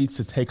 Everyone needs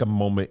to take a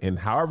moment and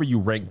however you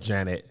rank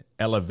Janet,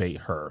 elevate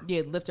her.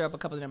 Yeah, lift her up a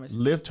couple of numbers.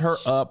 Lift her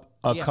up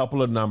a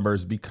couple of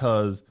numbers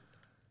because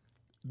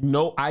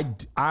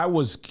I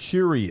was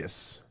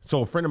curious.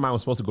 So a friend of mine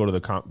was supposed to go to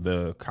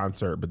the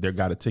concert, but they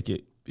got a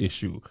ticket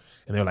issue.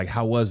 And they're like,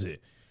 how was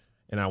it?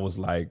 And I was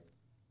like,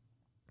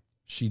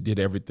 she did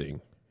everything.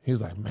 He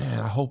was like,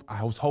 man,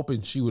 I was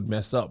hoping she would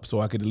mess up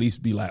so I could at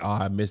least be like, oh,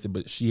 I missed it,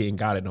 but she ain't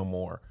got it no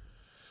more.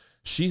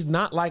 She's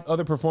not like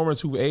other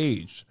performers who've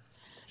aged.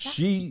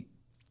 She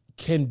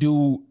can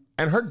do,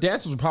 and her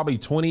dancers were probably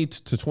 20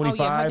 to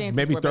 25,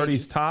 maybe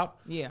 30s top.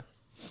 Yeah.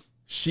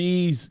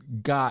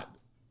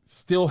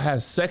 Still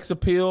has sex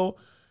appeal.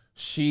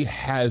 She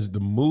has the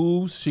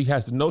moves. She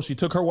has to know. She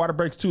took her water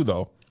breaks too,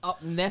 though. Oh,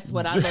 and that's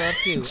what I love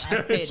too. I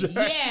said,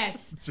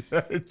 yes.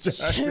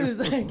 She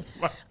was like,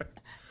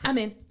 I'm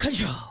in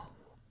control.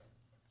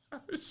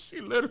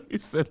 She literally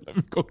said, let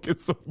me go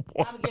get some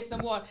water. I'm gonna get some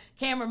water.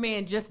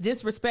 Cameraman just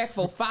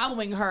disrespectful,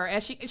 following her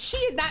as she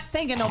is not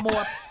singing no more.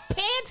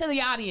 Pan to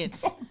the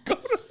audience. Pan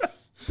to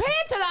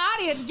the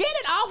audience. Get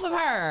it off of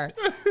her.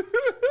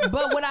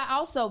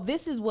 But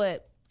this is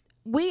what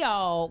we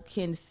all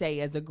can say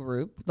as a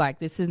group. Like,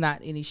 this is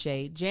not any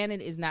shade. Janet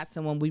is not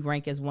someone we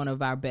rank as one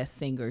of our best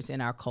singers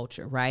in our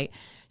culture, right?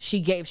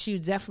 She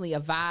was definitely a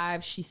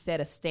vibe. She set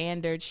a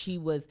standard. She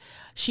was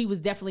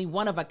definitely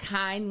one of a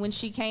kind when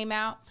she came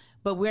out.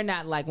 But we're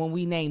not like when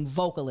we name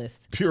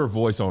vocalists. Pure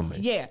voice only.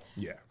 Yeah.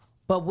 Yeah.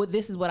 But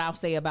this is what I'll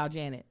say about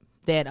Janet.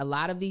 that a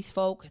lot of these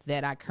folk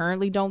that I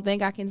currently don't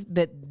think I can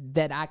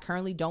that I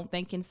currently don't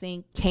think can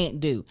sing can't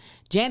do.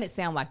 Janet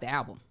sound like the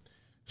album.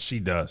 She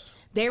does.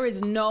 There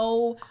is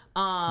no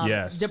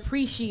Yes.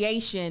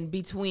 depreciation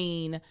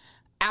between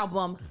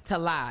album to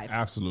live.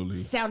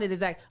 Absolutely. Sounded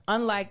exact.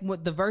 Unlike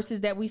with the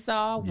verses that we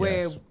saw,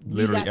 where Yes. we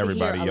Literally got to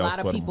everybody hear a else lot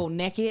of but people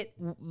naked,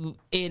 and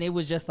it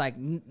was just like,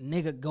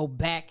 nigga, go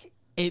back.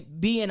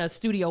 It be in a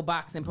studio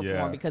box and perform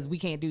Yeah. because we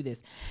can't do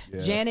this. Yeah.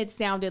 Janet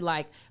sounded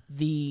like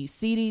the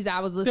CDs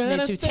I was listening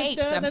to,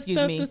 tapes.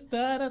 Excuse me.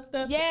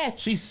 Yes.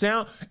 She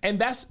sound, and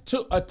that's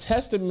to a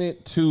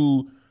testament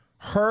to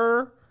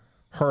her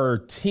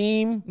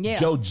team, Yeah.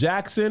 Joe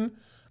Jackson.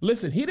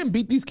 Listen, he didn't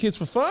beat these kids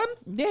for fun.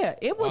 Yeah,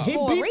 it was He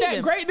for a beat reason.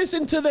 that greatness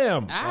into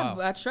them.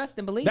 I trust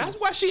and believe. That's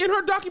why she in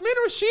her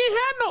documentary, she ain't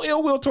had no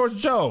ill will towards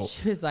Joe.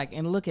 She was like,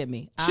 and look at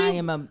me. She- I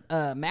am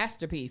a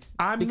masterpiece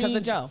because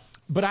of Joe.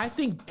 But I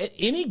think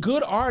any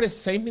good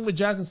artist, same thing with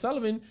Jasmine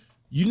Sullivan,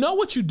 you know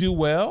what you do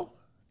well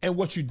and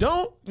what you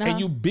don't, and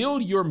you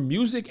build your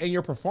music and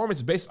your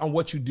performance based on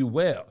what you do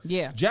well.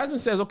 Yeah. Jasmine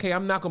says, okay,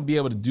 I'm not going to be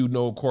able to do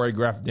no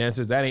choreographed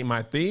dances. That ain't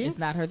my thing. It's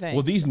not her thing.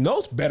 Well, these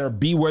notes better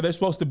be where they're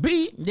supposed to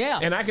be. Yeah.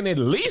 And I can at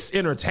least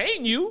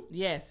entertain you.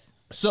 Yes.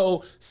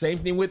 So same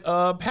thing with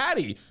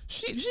Patty.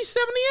 She's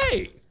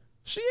 78.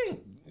 She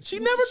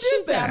never She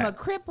did said, I'm a that.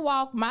 crip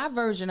walk, my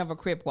version of a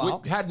crip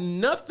walk. It had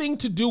nothing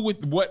to do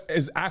with what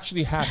is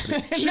actually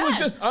happening. She was None.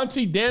 just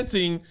auntie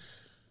dancing.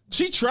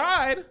 She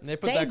tried. And they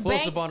put They that close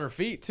bank- up on her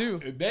feet too.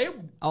 They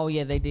Oh,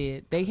 yeah, they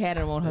did. They had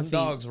her on her Them feet.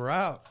 dogs were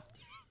out.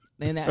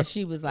 And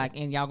she was like,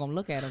 and y'all gonna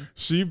look at them.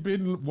 she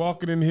been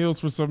walking in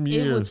heels for some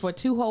years. It was for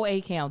 2 whole A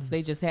counts.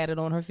 They just had it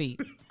on her feet.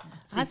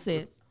 I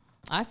said,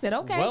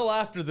 okay. Well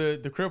after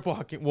the crip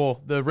walking,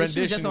 well, the rendition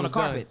she was just on the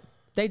carpet.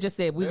 They just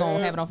said, we're going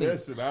to have it on feet.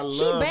 Listen, I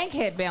She love-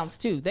 bankhead bounced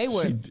too. They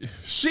were.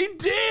 She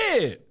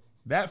did.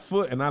 That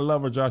foot, and I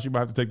love her, Josh. You might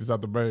have to take this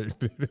out the bag.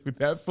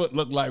 That foot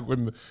looked like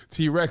when the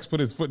T-Rex put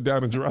his foot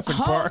down in Jurassic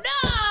Oh, Park.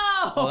 no.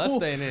 Oh, that's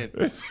staying in. It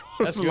That's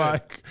was good.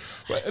 like,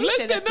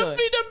 listen, them that's good.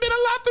 feet done been a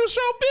lot through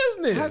show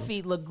business. Her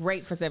feet look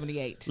great for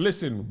 78.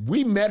 Listen,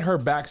 we met her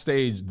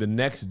backstage the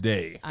next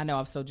day. I know.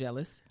 I'm so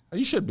jealous.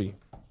 You should be,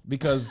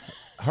 because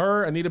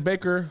her, Anita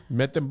Baker,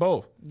 met them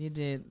both. You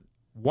did.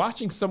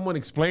 Watching someone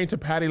explain to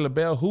Patti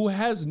LaBelle, who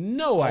has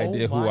no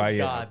idea who my I am,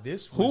 God,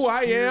 this was who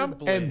I pure am,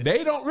 bliss. and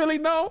they don't really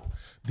know.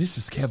 This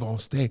is Kev on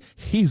stage.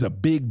 He's a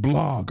big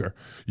blogger.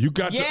 You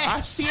got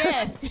Yes, to.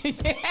 yes,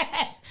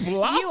 yes.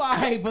 Blog- You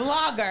are a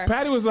blogger.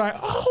 Patty was like,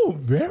 "Oh,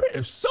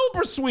 very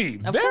super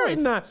sweet, Of very course.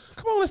 nice.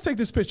 Come on, let's take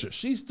this picture."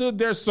 She stood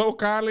there so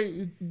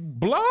kindly.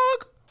 Blog?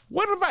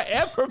 When have I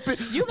ever been?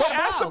 You but got as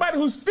blog. somebody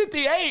who's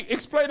 58,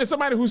 explain to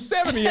somebody who's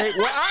 78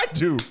 what I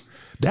do.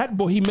 That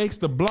boy, he makes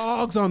the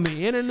blogs on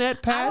the internet, I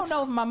Pat. don't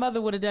know if my mother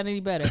would have done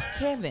any better.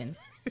 Kevin,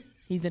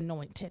 he's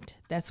anointed.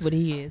 That's what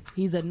he is.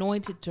 He's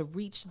anointed to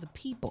reach the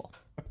people.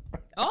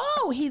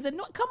 Oh, he's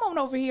anointed. Come on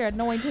over here,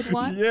 anointed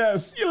one.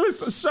 Yes. You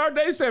listen,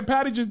 Sade said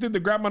Patty just did the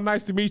grandma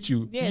nice to meet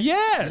you.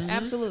 Yes.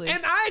 Absolutely.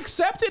 And I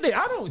accepted it.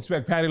 I don't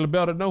expect Patti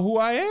LaBelle to know who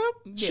I am.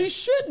 Yeah. She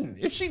shouldn't.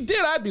 If she did,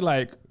 I'd be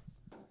like,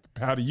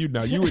 Patty, you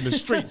now. You in the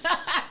streets.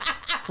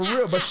 For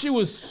real. But she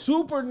was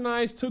super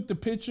nice, took the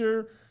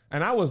picture,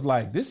 and I was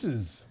like, this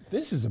is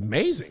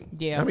amazing.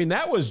 Yeah. I mean,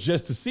 that was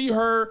just to see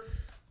her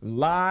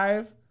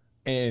live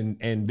and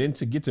then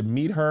to get to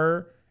meet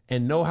her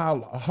and know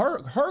how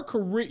her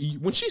career,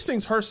 when she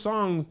sings her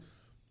songs,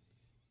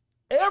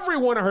 every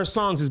one of her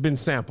songs has been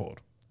sampled.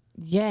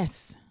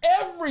 Yes.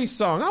 Every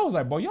song. I was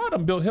like, boy, y'all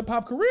done built hip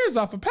hop careers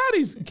off of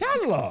Patty's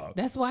catalog.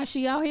 That's why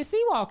she out here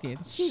sea walking.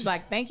 She's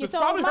like, thank you It's so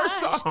probably her much.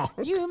 song.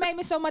 You made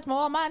me so much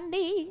more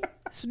money.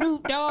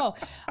 Snoop Dogg.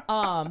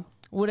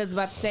 What I was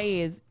about to say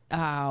is,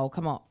 oh,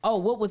 come on. Oh,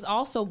 what was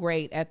also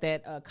great at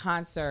that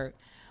concert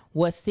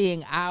was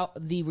seeing out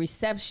the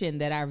reception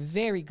that our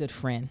very good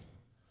friend,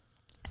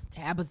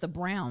 Tabitha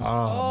Brown.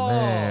 Oh,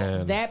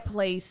 man. That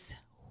place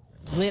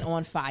lit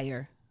on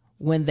fire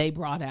when they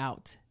brought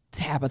out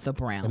Tabitha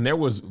Brown. And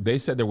they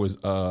said there was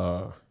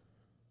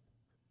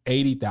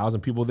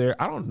 80,000 people there.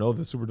 I don't know if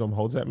the Superdome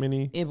holds that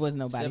many. It was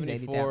nobody's 80,000.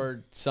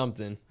 74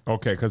 something.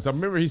 Okay, because I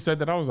remember he said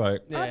that. I was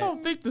like, I Yeah.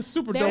 don't think the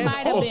There Superdome might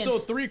have holds. been- So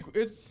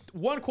it's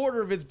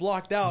 1/4 of it's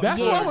blocked out. That's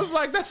Yeah. what I was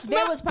like. That's There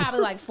not. was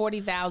probably like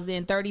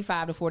 40,000,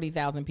 35 to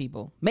 40,000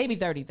 people, maybe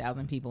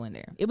 30,000 people in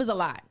there. It was a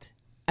lot.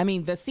 I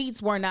mean, the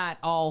seats were not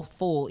all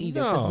full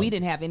either because No. we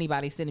didn't have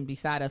anybody sitting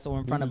beside us or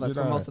in front of us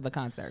did for I. most of the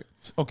concert.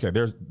 Okay,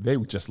 they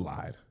just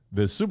lied.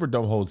 The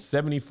Superdome holds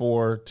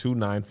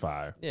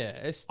 74,295. Yeah,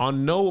 it's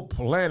On no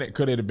planet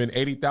could it have been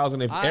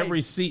 80,000 if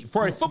every seat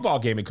for a football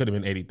game it could have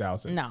been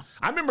 80,000. No.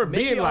 I remember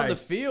maybe being on like, the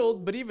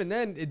field, but even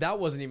then, that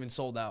wasn't even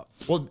sold out.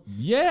 well,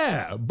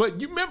 yeah,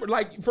 but you remember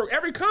like for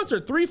every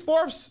concert,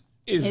 3/4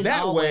 is Is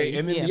that way, always,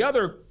 and then yeah. the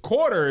other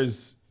quarter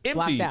is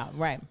empty, Blocked out,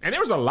 right. And there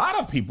was a lot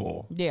of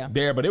people, Yeah.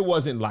 there, but it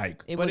wasn't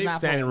like It was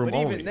not standing full. room But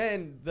only. even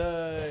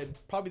then,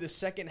 probably the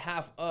second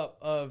half up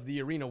of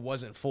the arena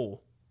wasn't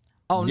full.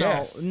 Oh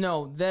Yes.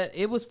 no! That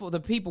it was for the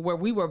people where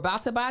we were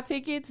about to buy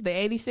tickets, the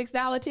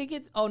 $86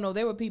 tickets. Oh no,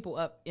 there were people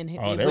up in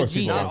Oh, there with were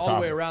people Jesus. Not all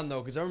the way top. around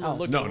though, because I remember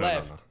looking No,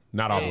 left.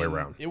 not all the way and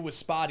around. It was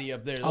spotty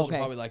up there. Those Okay. were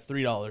probably like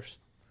 $3.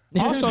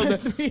 Also,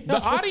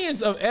 the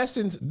audience of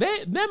Essence,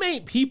 them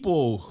ain't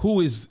people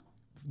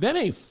them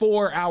ain't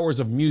 4 hours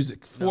of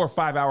music, 4 or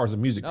 5 hours of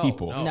music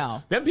people.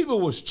 No. Them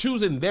people was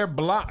choosing their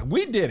block.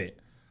 We did it.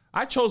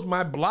 I chose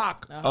my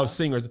block of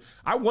singers.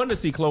 I wanted to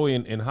see Chloe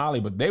and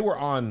Holly, but they were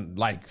on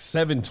like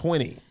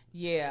 720.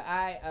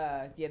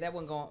 Yeah, that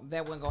wasn't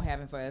gonna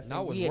happen for us.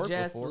 Not with we had work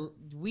just before.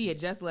 we had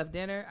just left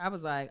dinner. I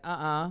was like,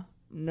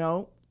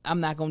 no,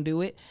 I'm not gonna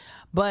do it.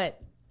 But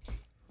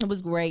it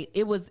was great.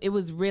 It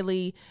was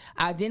really.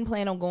 I didn't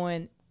plan on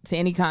going to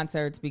any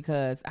concerts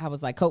because I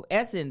was like,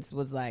 Essence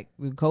was like,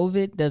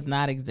 COVID does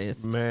not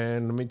exist.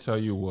 Man, let me tell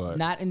you what.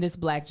 Not in this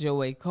black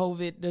joy.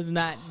 COVID does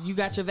not. You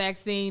got your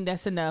vaccine.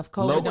 That's enough.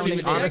 COVID don't Low-key,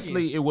 exist.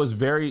 honestly, it was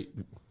very.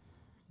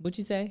 What'd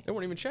you say? They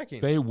weren't even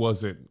checking. They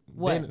wasn't.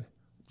 What?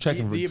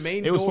 Checking. The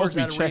main it was doors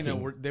supposed to that be arena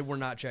checking. they were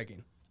not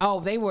checking. Oh,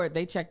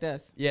 they checked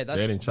us. Yeah, They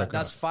didn't check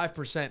that's us.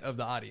 5% of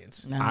the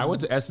audience. I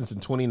went to Essence in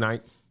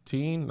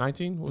 2019.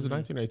 19? What was it?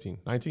 19 or 18?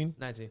 19?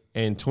 19.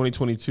 And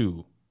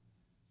 2022.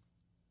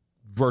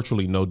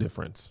 Virtually no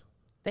difference.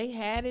 They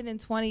had it in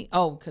 20.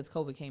 Oh, because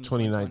COVID came in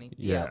 2020.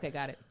 yeah. Okay,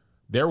 got it.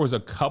 There was a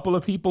couple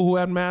of people who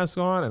had masks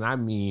on, and I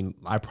mean,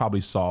 I probably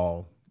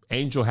saw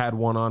Angel had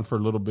one on for a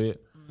little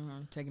bit,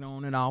 Taking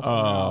on and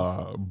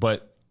off.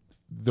 but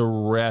the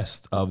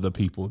rest of the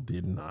people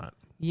did not.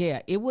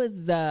 Yeah, it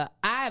was.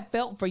 I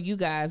felt for you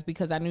guys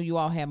because I knew you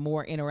all had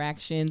more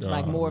interactions,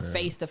 like more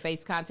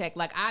face-to-face contact.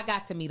 Like I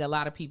got to meet a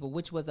lot of people,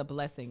 which was a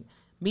blessing.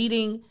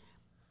 Meeting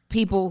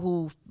people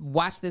who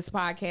watch this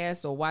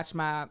podcast or watch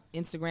my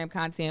Instagram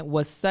content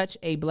was such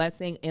a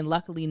blessing. And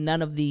luckily,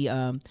 none of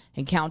the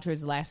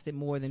encounters lasted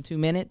more than 2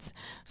 minutes.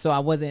 So I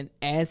wasn't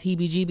as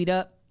heebie-jeebied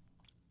up.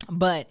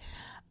 But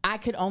I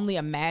could only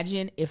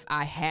imagine if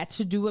I had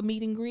to do a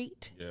meet and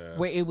greet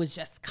where it was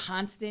just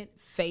constant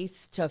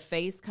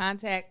face-to-face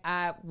contact,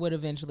 I would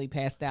eventually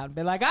passed out and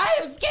be like, I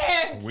am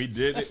scared. We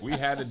did it. We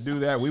had to do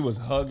that. We was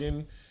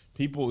hugging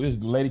people. This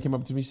lady came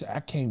up to me. She said,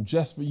 I came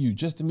just for you,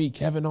 just to meet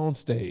Kevin on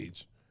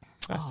stage.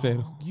 I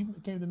said, you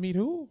came to meet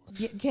who?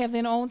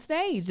 Kevin on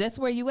stage. That's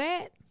where you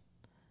at.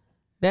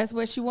 That's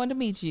where she wanted to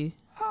meet you.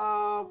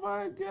 Oh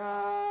my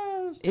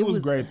gosh. It was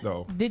great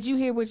though. Did you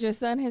hear what your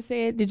son has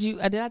said? Did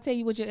I tell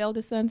you what your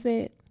eldest son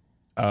said?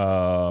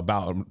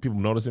 About people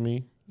noticing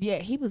me? Yeah,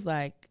 he was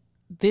like,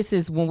 this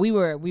is when we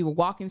were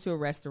walking to a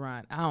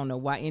restaurant. I don't know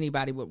why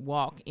anybody would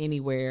walk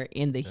anywhere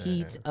in the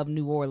heat of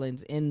New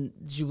Orleans in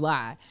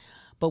July,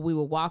 but we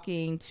were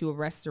walking to a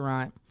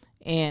restaurant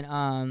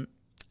and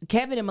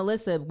Kevin and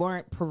Melissa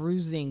weren't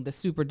perusing the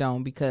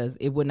Superdome because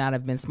it would not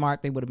have been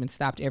smart. They would have been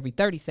stopped every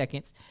 30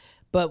 seconds.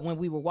 But when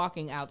we were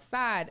walking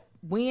outside,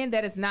 when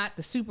that is not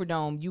the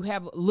Superdome, you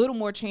have a little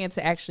more chance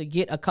to actually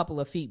get a couple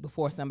of feet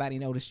before somebody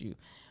noticed you.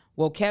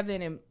 Well,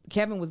 Kevin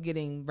was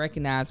getting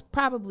recognized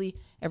probably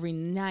every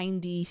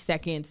 90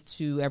 seconds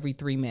to every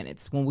 3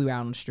 minutes when we were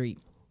out on the street.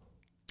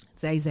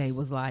 Zay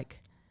was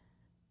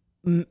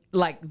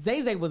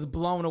Zay was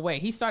blown away.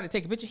 He started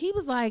taking pictures. He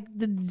was like,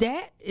 the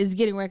dad is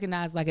getting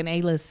recognized like an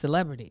A-list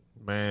celebrity.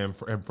 Man,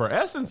 for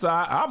Essence,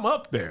 I'm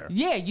up there.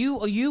 Yeah,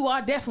 you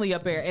are definitely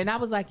up there. And I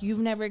was like, you've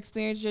never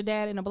experienced your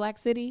dad in a black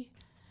city?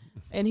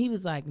 And he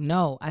was like,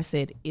 no. I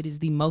said, it is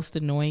the most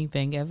annoying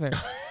thing ever.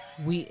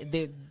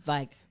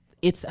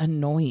 It's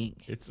annoying.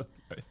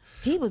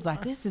 He was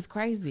like, this is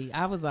crazy.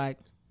 I was like,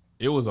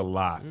 it was a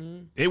lot.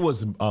 It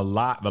was a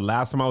lot the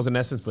last time I was in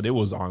Essence, but it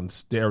was on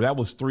stereo. That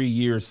was 3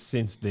 years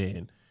since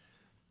then.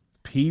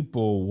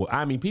 People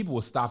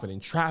were stopping in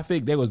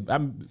traffic.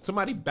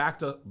 Somebody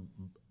backed up,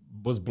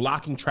 was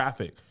blocking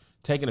traffic,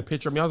 taking a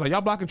picture of me. I was like, y'all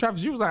blocking traffic?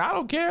 She was like, I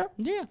don't care.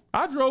 Yeah.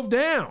 I drove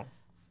down.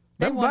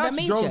 They Them wanted to blacks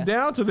meet drove you.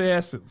 down to the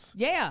Essence.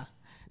 yeah.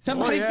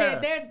 Somebody Oh, yeah.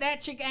 said, there's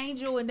that chick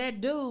Angel and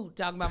that dude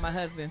talking about my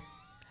husband.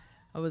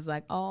 I was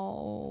like,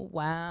 oh,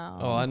 wow.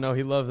 Oh, I know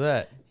he loved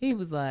that. He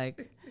was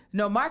like,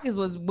 no, Marcus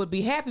would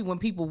be happy when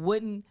people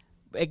wouldn't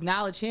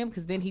acknowledge him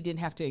because then he didn't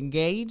have to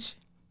engage.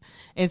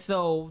 And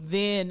so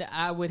then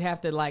I would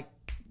have to like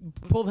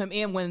pull him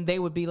in when they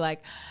would be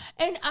like,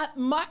 and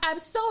I'm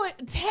so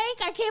Tank,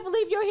 I can't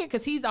believe you're here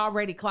because he's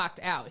already clocked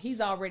out. He's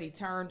already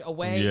turned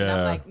away. And I'm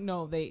Yeah. like,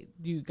 no,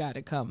 you got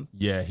to come.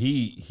 Yeah,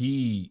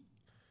 he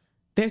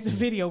There's a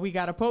video we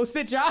got to post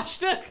that Josh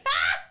took.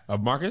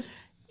 of Marcus.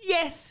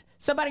 Yes.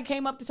 Somebody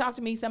came up to talk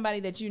to me,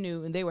 somebody that you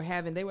knew, and they were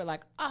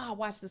like, I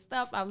watch the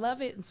stuff. I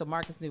love it. And so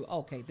Marcus knew,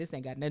 okay, this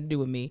ain't got nothing to do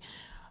with me.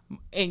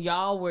 And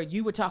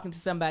you were talking to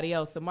somebody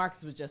else. So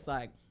Marcus was just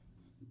like,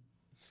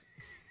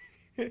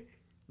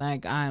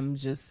 I'm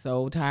just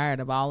so tired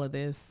of all of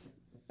this.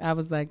 I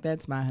was like,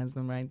 that's my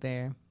husband right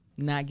there.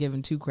 Not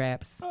giving two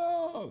craps.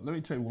 Oh, let me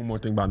tell you one more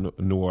thing about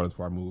New Orleans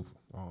before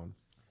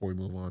we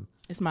move on.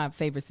 It's my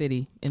favorite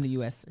city in the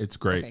U.S. It's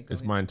great. Okay, go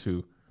It's ahead. mine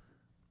too.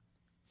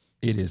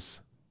 It is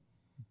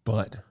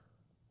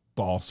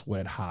ball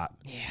sweat hot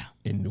Yeah,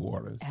 in New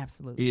Orleans.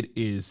 absolutely. It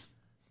is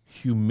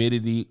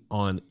humidity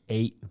on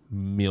 8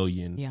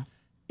 million. Yeah.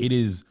 It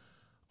is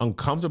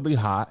uncomfortably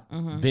hot.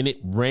 Then it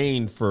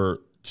rained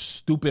for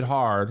stupid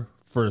hard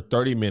for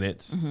 30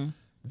 minutes.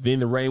 Then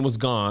the rain was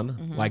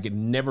gone, like it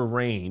never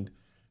rained.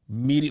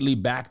 Immediately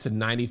back to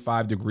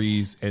 95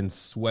 degrees and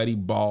sweaty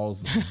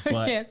balls.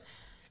 But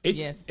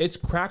it's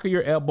crack of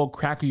your elbow,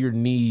 crack of your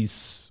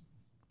knees,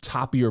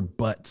 top of your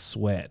butt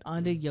sweat.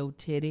 Under your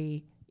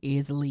titty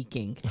is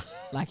leaking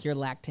like you're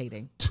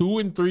lactating. 2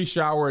 and 3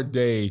 shower a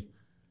day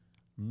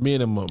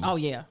minimum. Oh,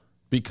 yeah.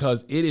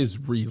 Because it is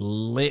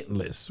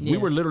relentless. Yeah. We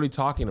were literally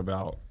talking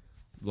about,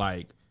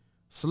 like,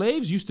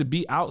 slaves used to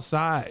be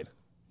outside.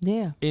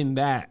 Yeah. In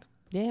that.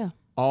 Yeah.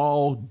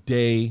 All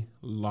day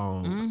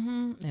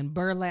long. And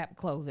burlap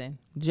clothing.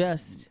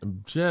 Just.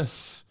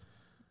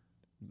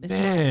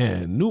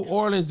 Man, New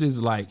Orleans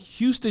is like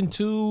Houston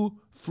too,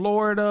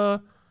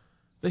 Florida.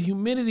 The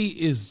humidity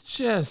is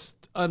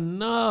just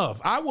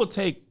enough. I will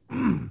take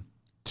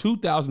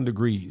 2,000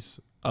 degrees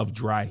of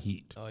dry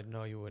heat. Oh,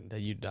 no, you wouldn't.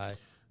 You'd die.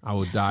 I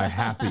would die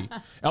happy.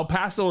 El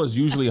Paso is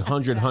usually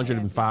 100,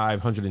 105,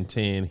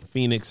 110.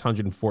 Phoenix,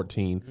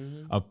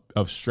 114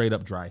 of straight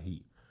up dry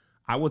heat.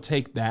 I will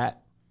take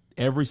that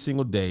every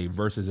single day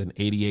versus an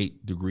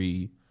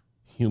 88-degree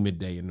humid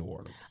day in New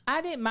Orleans.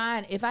 I didn't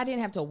mind if I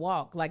didn't have to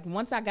walk. Like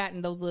once I got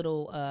in those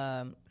little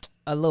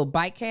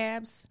bike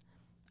cabs,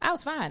 I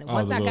was fine.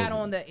 Once I got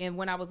on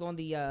when I was on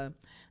the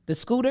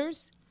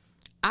scooters,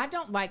 I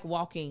don't like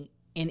walking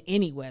in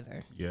any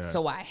weather. Yeah.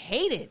 So I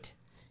hate it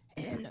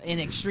in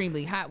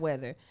extremely hot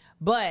weather.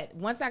 But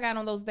once I got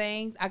on those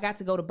things, I got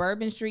to go to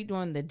Bourbon Street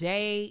during the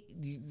day.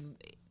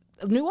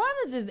 New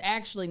Orleans is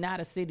actually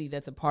not a city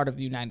that's a part of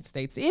the United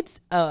States.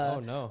 It's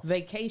a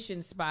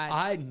vacation spot.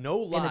 In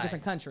a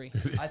different country.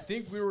 I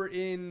think we were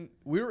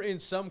in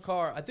some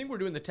car. I think we're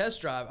doing the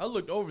test drive. I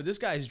looked over. This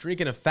guy's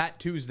drinking a Fat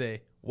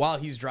Tuesday while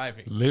he's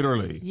driving.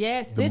 Literally.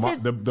 Yes.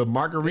 The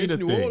margarita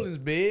thing. New Orleans,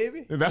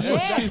 baby.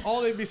 That's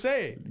all they'd be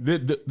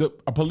saying.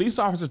 A police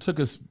officer took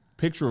a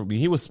picture of me.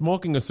 He was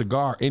smoking a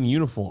cigar in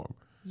uniform.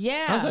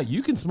 Yeah. I was like,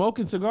 you can smoke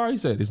in cigar? He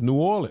said, it's New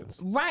Orleans.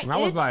 Right. And I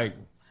was like...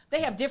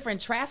 They have different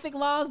traffic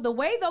laws. The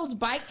way those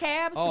bike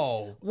cabs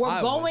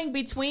were going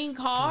between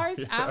cars,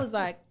 I was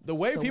like, the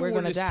way people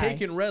were just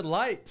taking red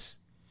lights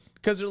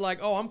because they're like,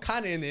 oh, I'm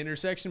kind of in the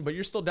intersection, but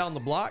you're still down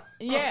the block.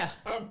 Yeah.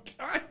 I'm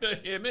kind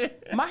of in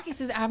it. Marcus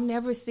says, I've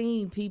never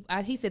seen people.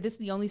 He said, this is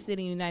the only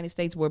city in the United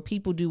States where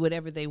people do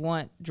whatever they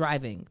want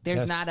driving.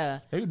 There's not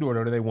a... They do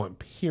whatever they want,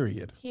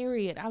 period.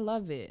 Period. I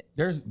love it.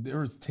 There's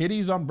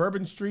titties on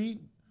Bourbon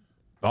Street.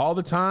 All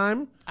the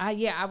time.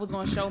 I was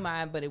gonna show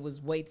mine, but it was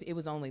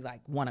only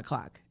like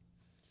 1:00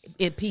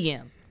 at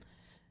p.m.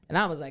 And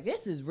I was like,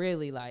 this is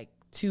really like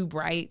too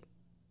bright,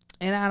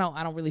 and I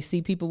don't really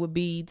see people with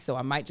beads, so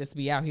I might just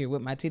be out here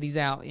with my titties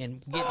out and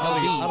get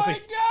no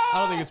beads. I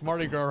don't think it's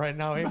Mardi Gras right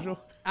now, Angel.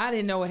 I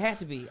didn't know it had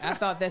to be. I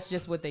thought that's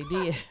just what they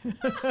did.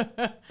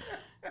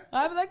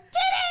 I'd be like,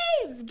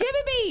 titties, give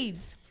me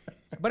beads.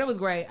 But it was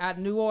great.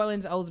 New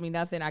Orleans owes me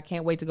nothing. I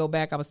can't wait to go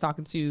back. I was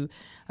talking to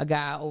a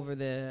guy over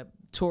the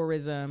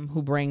tourism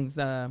who brings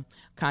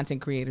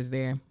content creators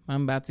there.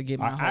 I'm about to get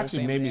my whole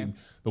family there.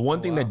 The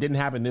one thing that didn't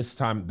happen this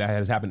time that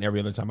has happened every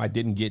other time, I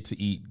didn't get to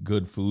eat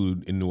good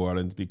food in New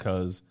Orleans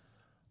because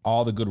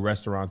all the good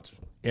restaurants,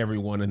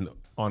 everyone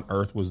on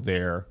earth was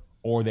there,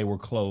 or they were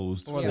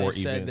closed. Or they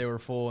said they were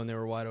full and they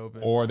were wide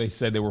open. Or they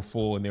said they were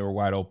full and they were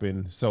wide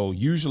open. So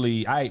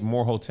usually I ate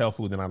more hotel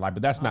food than I like,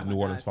 but that's not New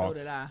Orleans' fault. So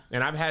did I.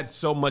 And I've had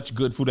so much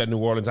good food at New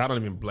Orleans, I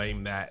don't even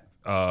blame that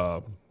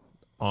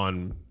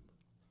on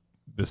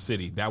the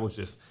city. That was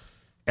just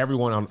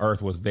everyone on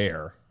earth was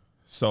there.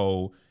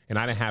 So, and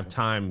I didn't have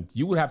time.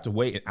 You would have to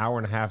wait an hour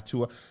and a half,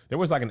 2 hours. There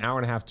was like an hour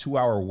and a half, 2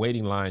 hour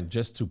waiting line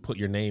just to put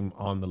your name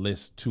on the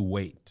list to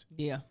wait.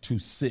 Yeah. To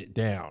sit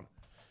down.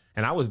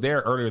 And I was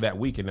there earlier that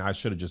week, and I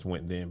should have just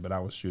went then, but I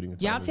was shooting.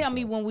 Y'all tell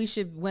me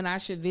when I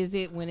should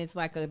visit. When it's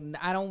like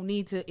I don't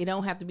need to. It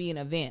don't have to be an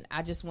event.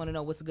 I just want to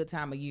know what's a good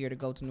time of year to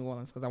go to New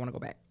Orleans because I want to go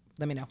back.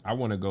 Let me know. I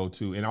want to go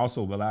too, and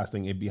also the last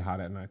thing, it'd be hot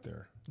at night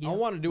there. Yeah, I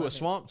want to do a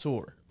swamp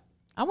tour.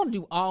 I want to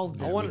do all of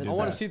them. I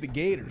want to see the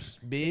gators,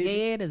 baby.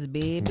 Gators,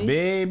 baby.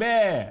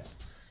 Baby.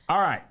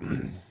 All right.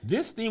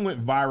 This thing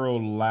went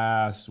viral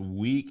last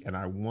week, and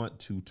I want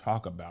to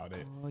talk about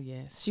it. Oh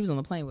yes, she was on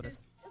the plane with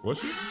us. Was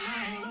she?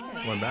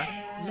 Going back?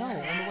 No, on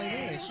the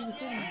way there. She was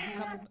sitting a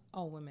couple...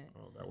 Oh, wait a minute.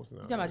 Oh, that was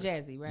not... You're talking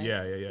about Jazzy, right?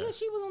 Yeah. Yeah,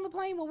 she was on the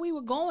plane when we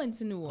were going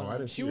to New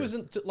Orleans. She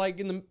wasn't like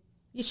in the...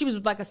 Yeah, she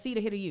was like a seat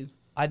ahead of you.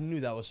 I knew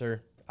that was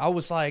her. I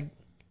was like...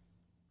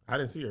 I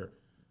didn't see her.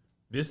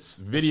 This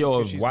video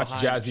of Watch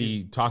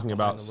Jazzy talking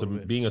about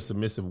being a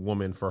submissive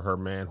woman for her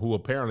man, who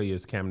apparently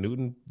is Cam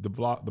Newton, the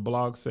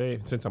blog say.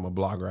 Since I'm a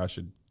blogger, I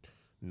should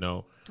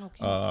know.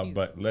 Okay,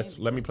 but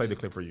let me play the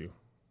clip for you.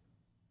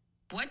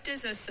 What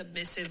does a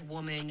submissive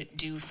woman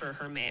do for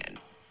her man?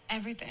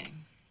 Everything.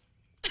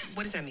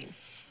 What does that mean?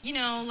 You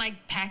know, like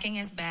packing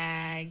his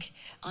bag,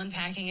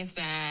 unpacking his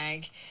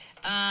bag,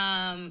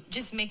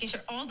 just making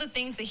sure all the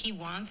things that he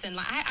wants. And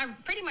I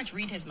pretty much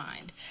read his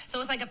mind. So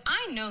it's like, if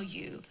I know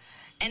you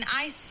And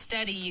I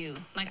study you.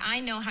 Like, I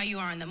know how you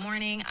are in the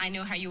morning. I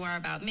know how you are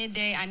about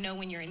midday. I know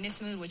when you're in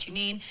this mood, what you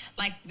need.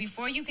 Like,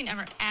 before you can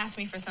ever ask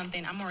me for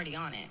something, I'm already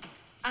on it.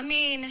 I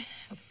mean,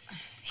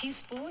 he's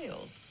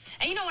spoiled.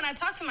 And you know, when I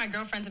talk to my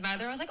girlfriends about it,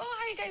 they're always like, oh,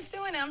 how are you guys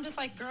doing? And I'm just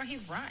like, girl,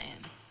 he's rotten.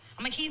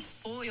 I'm like, he's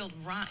spoiled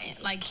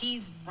rotten. Like,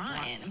 he's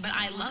rotten. But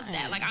I love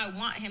that. Like, I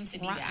want him to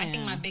be that. I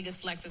think my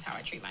biggest flex is how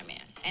I treat my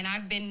man. And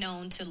I've been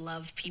known to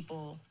love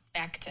people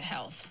back to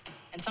health.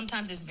 And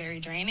sometimes it's very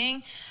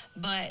draining,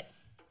 but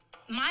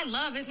my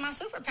love is my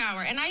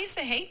superpower. And I used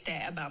to hate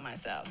that about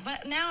myself.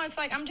 But now it's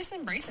like, I'm just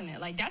embracing it.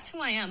 Like, that's who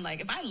I am.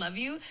 Like, if I love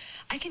you,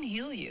 I can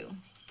heal you.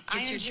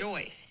 It's your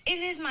joy. It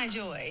is my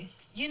joy.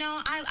 You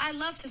know, I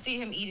love to see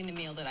him eating the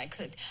meal that I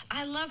cooked.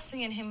 I love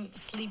seeing him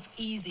sleep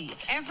easy.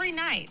 Every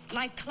night,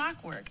 like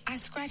clockwork, I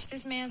scratch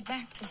this man's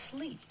back to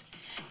sleep.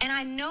 And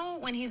I know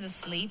when he's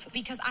asleep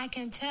because I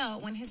can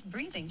tell when his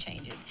breathing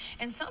changes.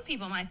 And some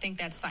people might think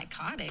that's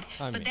psychotic,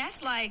 but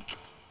that's like,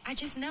 I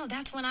just know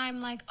that's when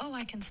I'm like, oh,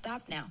 I can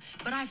stop now.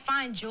 But I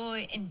find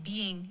joy in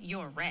being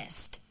your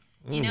rest,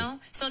 you know?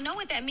 So know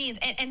what that means.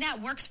 And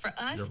that works for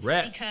us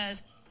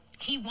because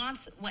he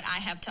wants what I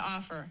have to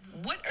offer.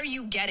 What are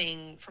you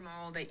getting from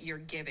all that you're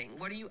giving?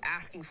 What are you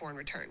asking for in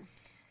return?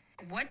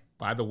 What?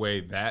 By the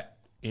way, that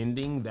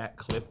ending, that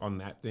clip on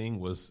that thing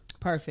was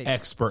perfect.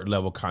 Expert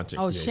level content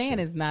creation. Shan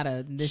is not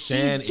a...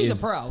 Shan she's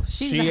a pro.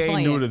 She ain't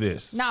playing. new to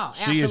this. No,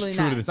 she absolutely is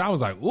true not. to this. I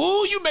was like,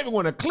 ooh, you made me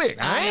want to click.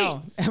 I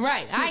know. ain't.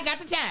 Right. I ain't got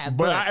the time.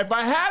 But if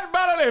I had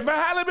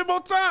a little bit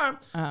more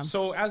time.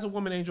 So as a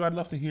woman, Angel, I'd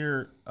love to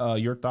hear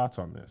your thoughts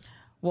on this.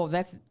 Well,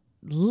 that's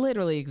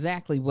literally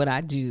exactly what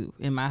I do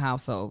in my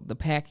household. The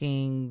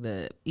packing,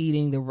 the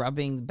eating, the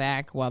rubbing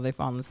back while they're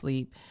falling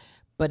asleep.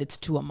 But it's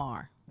to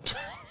Amar.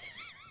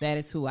 That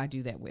is who I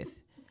do that with.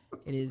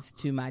 It is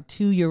to my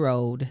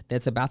 2-year-old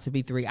that's about to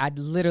be 3. I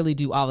literally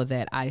do all of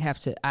that.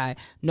 I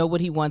know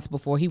what he wants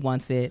before he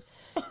wants it.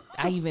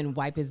 I even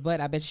wipe his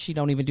butt. I bet she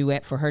don't even do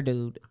that for her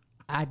dude.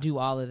 I do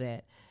all of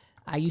that.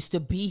 I used to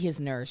be his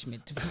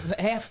nourishment.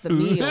 Half the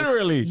meals.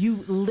 Literally.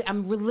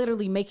 I'm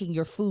literally making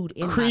your food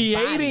in creating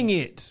my body.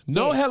 It.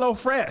 No Hello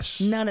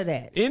Fresh. None of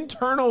that.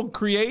 Internal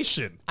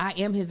creation. I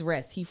am his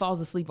rest. He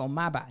falls asleep on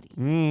my body.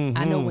 Mm-hmm.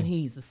 I know when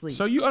he's asleep.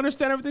 So you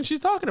understand everything she's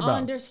talking about.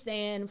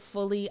 Understand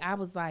fully. I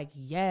was like,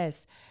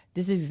 yes,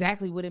 this is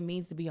exactly what it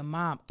means to be a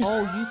mom.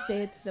 Oh, you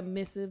said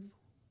submissive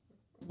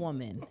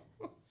woman.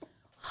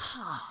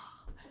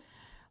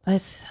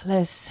 Let's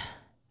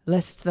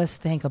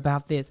think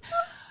about this.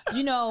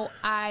 You know,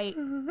 I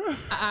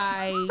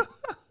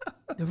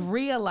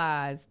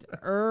realized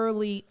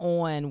early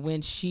on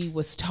when she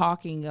was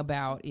talking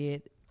about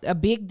it, a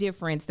big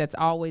difference that's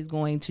always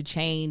going to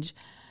change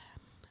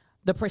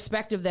the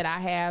perspective that I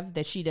have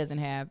that she doesn't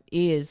have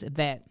is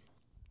that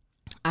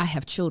I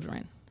have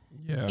children.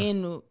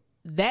 Yeah.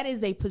 That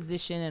is a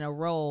position and a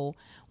role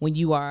when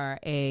you are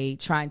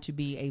trying to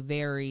be a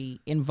very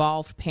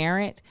involved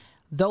parent.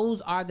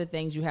 Those are the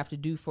things you have to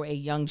do for a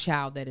young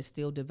child that is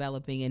still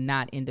developing and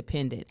not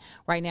independent.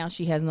 Right now,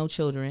 she has no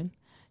children.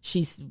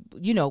 She's,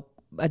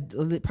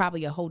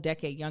 probably a whole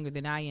decade younger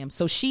than I am.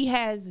 So she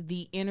has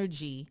the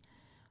energy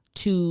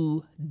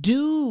to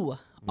do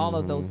all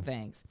of those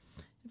things.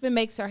 If it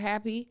makes her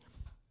happy,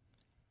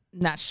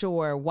 not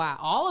sure why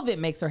all of it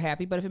makes her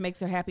happy, but if it makes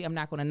her happy, I'm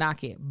not going to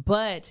knock it.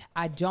 But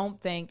I don't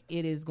think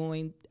it is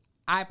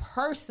I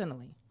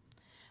personally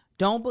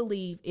don't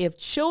believe if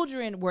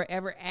children were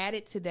ever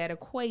added to that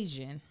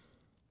equation,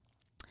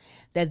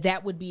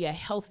 that would be a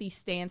healthy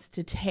stance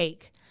to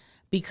take,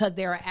 because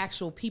there are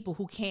actual people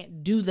who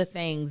can't do the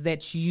things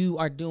that you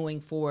are doing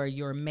for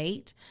your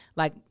mate.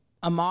 Like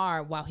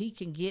Amar, while he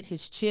can get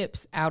his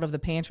chips out of the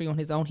pantry on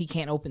his own, he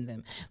can't open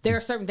them. There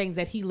are certain things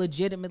that he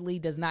legitimately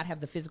does not have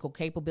the physical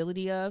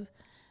capability of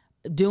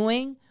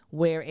doing,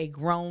 where a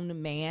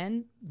grown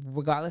man,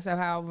 regardless of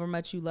however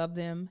much you love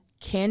them,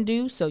 can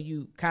do. So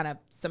you kind of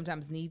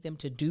sometimes need them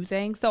to do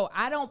things. So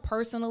I don't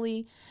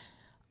personally,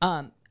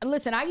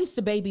 listen, I used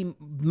to baby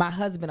my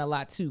husband a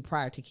lot too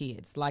prior to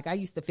kids. Like I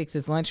used to fix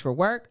his lunch for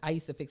work. I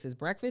used to fix his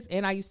breakfast,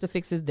 and I used to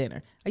fix his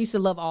dinner. I used to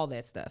love all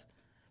that stuff.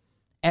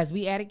 As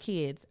we added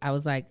kids, I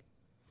was like,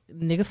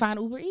 nigga, find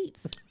Uber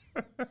Eats.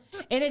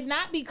 And it's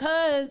not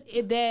because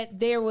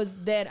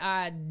that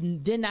I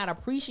did not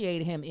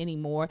appreciate him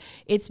anymore.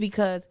 It's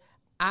because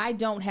I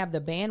don't have the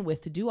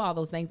bandwidth to do all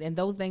those things, and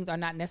those things are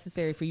not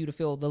necessary for you to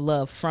feel the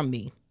love from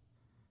me.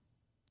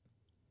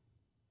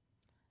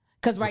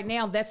 Because right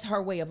now, that's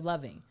her way of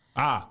loving.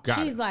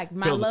 She's like,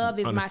 my love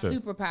is my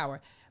superpower.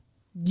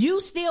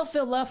 You still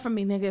feel love from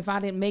me, nigga, if I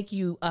didn't make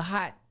you a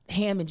hot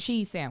ham and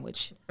cheese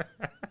sandwich.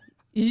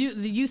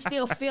 You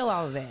still feel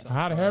all of that.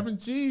 Hot ham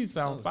and cheese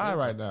sound fire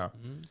right now.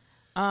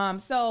 Mm-hmm.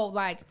 So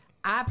like,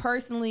 I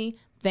personally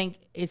think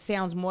it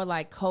sounds more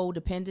like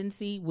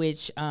codependency,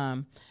 which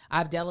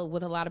I've dealt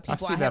with a lot of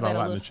people. I see that a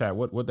lot in the chat.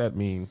 What that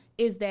mean?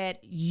 Is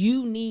that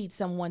you need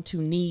someone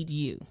to need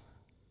you.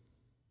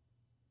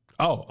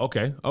 Oh,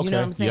 okay. You know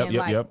what I'm saying?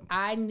 Yep.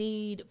 I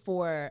need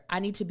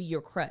to be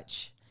your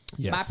crutch.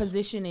 Yes. My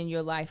position in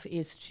your life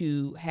is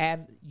to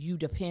have you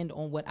depend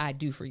on what I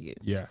do for you.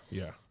 Yeah,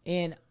 yeah.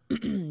 And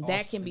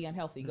that can be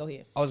unhealthy. Go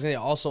ahead. I was going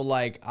to also,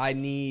 like, I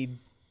need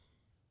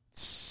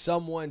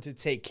someone to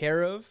take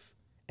care of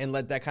and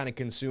let that kind of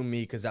consume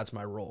me because that's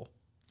my role.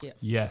 Yeah.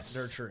 Yes.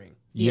 Nurturing.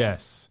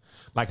 Yes.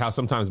 Like how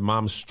sometimes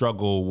moms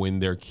struggle when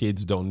their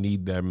kids don't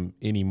need them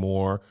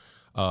anymore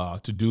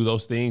to do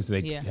those things.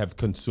 They have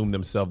consumed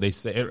themselves. They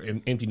say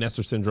empty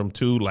nester syndrome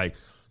too. Like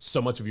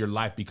so much of your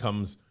life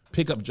becomes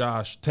pick up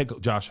Josh,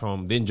 take Josh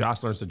home. Then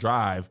Josh learns to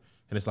drive.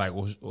 And it's like,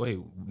 well, wait,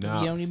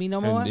 now you don't need me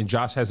no more. And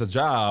Josh has a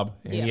job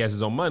and he has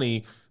his own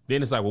money.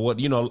 Then it's like, well, what?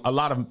 You know, a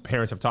lot of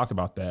parents have talked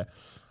about that.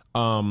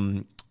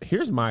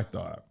 Here's my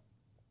thought.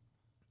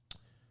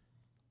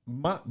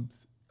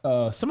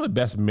 Some of the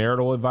best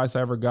marital advice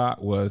I ever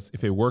got was,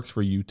 if it works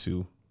for you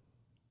two,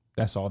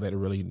 that's all that it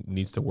really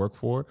needs to work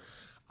for.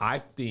 I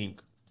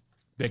think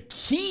the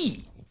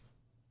key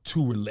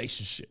to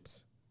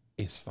relationships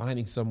is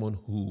finding someone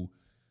who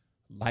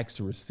likes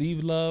to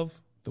receive love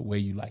the way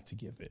you like to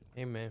give it.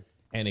 Amen.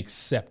 And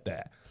accept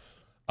that.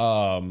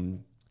 The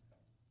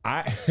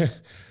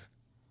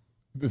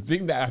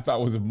thing that I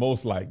thought was the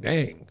most like,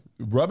 dang,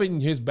 rubbing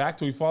his back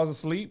till he falls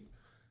asleep,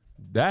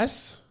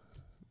 that's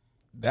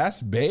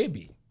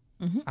baby.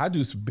 Mm-hmm. I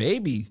do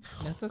baby.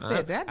 That's what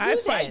I said. I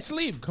fight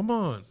sleep. Come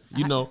on.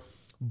 You know.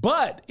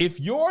 But if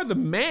you're the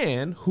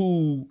man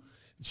who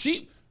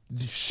she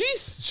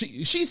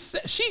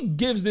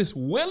gives this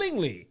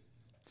willingly,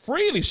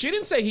 freely. She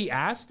didn't say he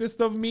asked this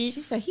of me.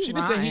 She said he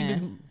didn't rotten.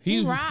 say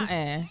He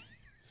rotten.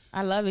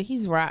 I love it.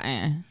 He's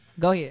rotten.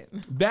 Go ahead.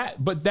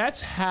 But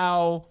that's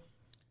how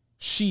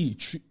she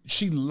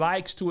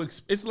likes to.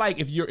 It's like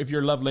if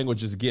your love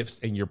language is gifts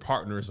and your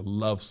partner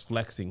loves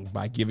flexing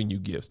by giving you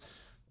gifts,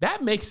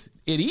 that makes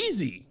it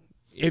easy.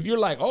 If you're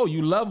like, oh,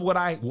 you love what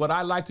I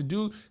like to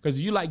do because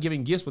you like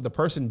giving gifts, but the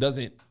person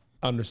doesn't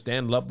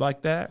understand love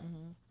like that,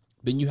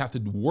 then you have to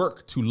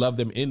work to love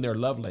them in their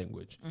love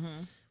language.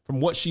 Mm-hmm. From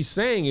what she's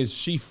saying is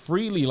she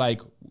freely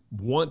like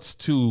wants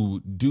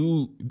to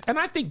do, and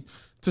I think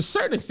to a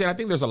certain extent, I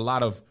think there's a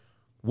lot of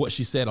what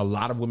she said a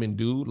lot of women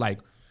do, like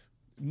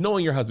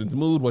knowing your husband's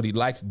mood, what he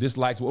likes,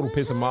 dislikes, what will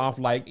piss him off.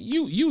 Like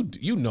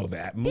you know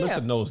that.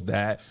 Melissa knows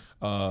that.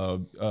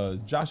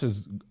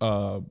 Josh's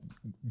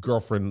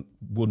girlfriend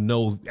will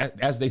know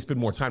as they spend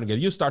more time together.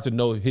 You'll start to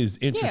know his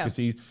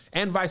intricacies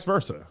and vice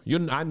versa.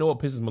 I know what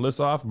pisses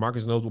Melissa off.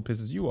 Marcus knows what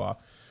pisses you off.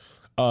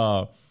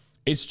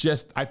 It's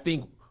just, I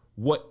think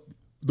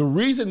the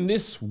reason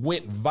this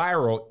went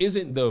viral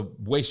isn't the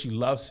way she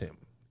loves him.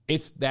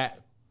 It's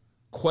that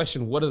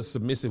question, what does a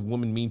submissive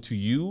woman mean to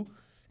you?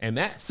 And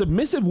that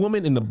submissive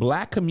woman in the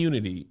Black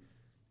community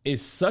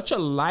is such a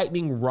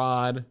lightning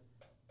rod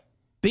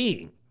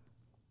thing.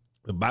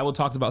 The Bible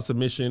talks about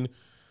submission.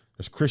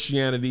 There's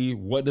Christianity.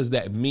 What does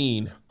that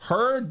mean?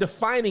 Her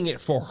defining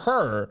it for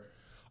her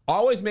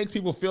always makes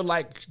people feel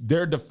like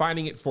they're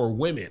defining it for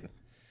women.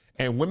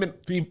 And women,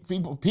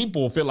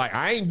 people feel like,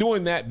 I ain't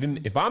doing that.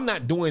 Then if I'm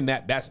not doing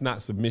that, that's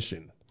not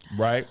submission,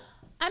 right?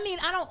 I mean,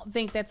 I don't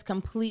think that's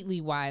completely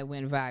why it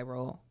went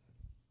viral.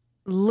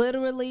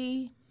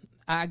 Literally,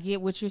 I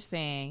get what you're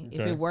saying.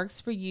 Okay. If it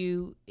works for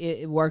you,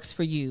 it works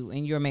for you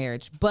in your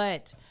marriage.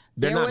 But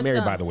they're not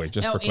married, by the way,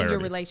 just for clarity. In your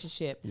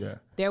relationship. Yeah.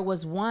 There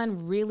was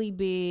one really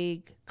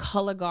big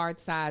color guard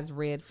size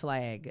red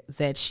flag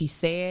that she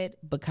said,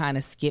 but kind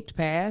of skipped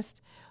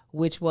past,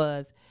 which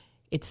was,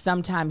 it's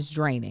sometimes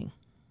draining.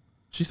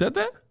 She said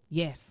that?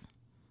 Yes.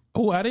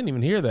 Oh, I didn't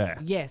even hear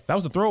that. Yes. That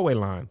was a throwaway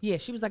line. Yeah,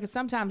 she was like, it's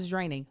sometimes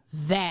draining.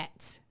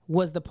 That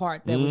was the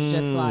part that was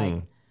just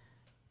like,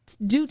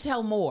 do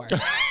tell more.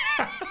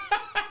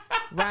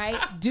 Right?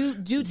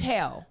 Do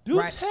tell. Do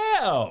right?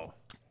 tell.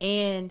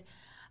 And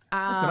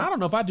listen, I don't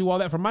know if I do all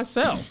that for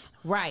myself.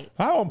 Right. If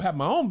I won't pat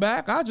my own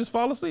back, I'll just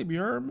fall asleep. You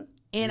heard me?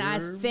 And I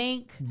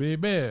think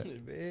baby.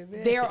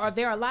 there are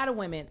a lot of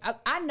women.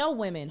 I know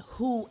women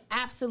who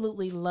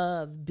absolutely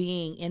love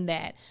being in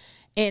that.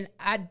 And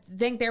I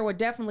think there were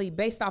definitely,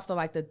 based off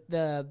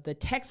the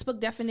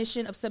textbook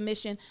definition of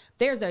submission,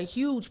 there's a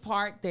huge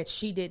part that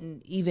she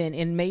didn't even,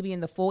 and maybe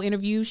in the full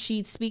interview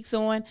she speaks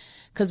on,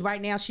 because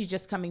right now she's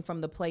just coming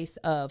from the place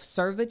of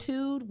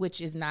servitude,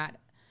 which is not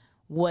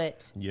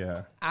what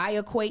I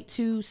equate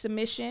to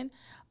submission.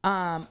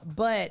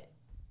 But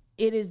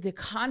it is the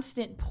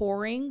constant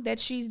pouring that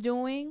she's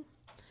doing.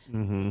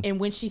 Mm-hmm. And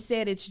when she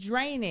said it's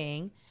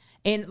draining,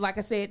 and like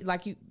I said,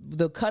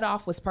 the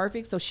cutoff was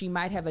perfect, so she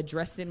might have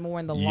addressed it more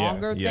in the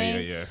longer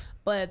thing. Yeah.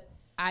 But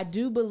I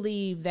do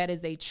believe that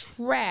is a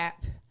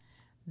trap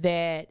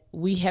that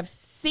we have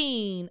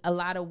seen a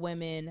lot of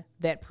women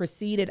that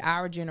preceded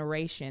our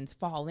generations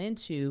fall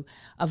into,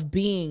 of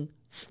being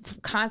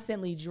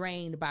constantly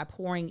drained by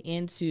pouring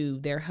into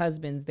their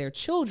husbands, their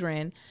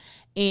children,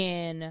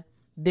 in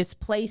this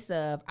place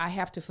of, I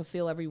have to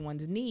fulfill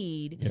everyone's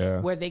need,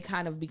 where they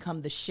kind of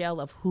become the shell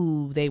of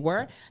who they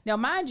were. Now,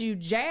 mind you,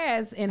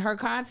 Jazz in her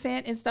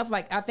content and stuff,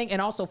 like, I think, and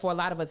also for a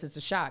lot of us, it's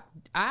a shock.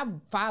 I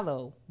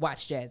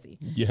watch Jazzy.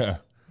 Yeah.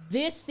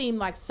 this seemed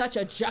like such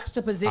a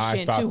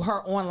juxtaposition to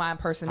her online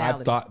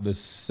personality. I thought the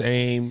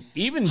same.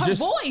 Even her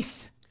just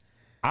voice.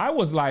 I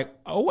was like,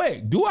 oh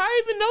wait, do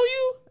I even know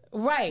you?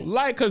 Right.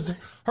 Like, because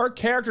her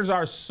characters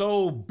are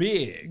so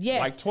big.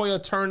 Yes. Like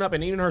Toya Turn Up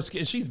and even her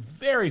skin. She's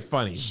very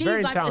funny. She's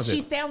very like, talented.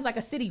 she sounds like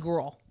a city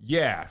girl.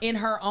 Yeah. In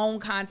her own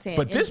content.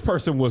 But this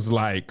person was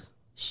like,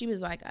 she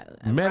was like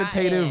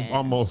meditative rotten.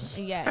 Almost.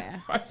 Yeah.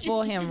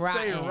 Spoil him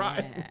rotten.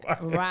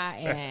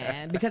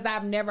 Because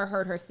I've never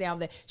heard her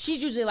sound that.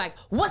 She's usually like,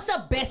 what's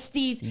up,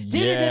 besties?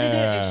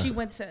 Yeah. And she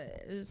went to,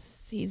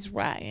 he's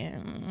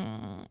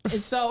rotten.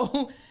 And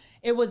so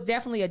it was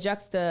definitely a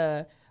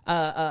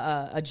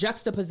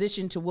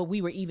juxtaposition to what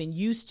we were even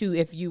used to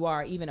if you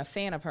are even a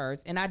fan of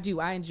hers. And I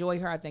enjoy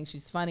her. I think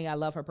she's funny. I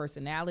love her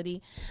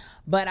personality.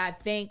 But I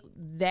think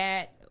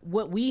that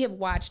what we have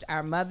watched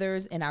our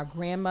mothers and our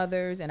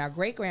grandmothers and our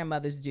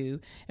great-grandmothers do,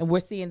 and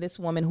we're seeing this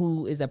woman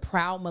who is a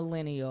proud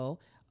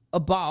millennial, a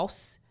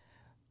boss,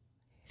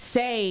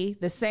 say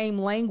the same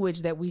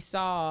language that we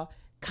saw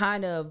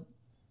kind of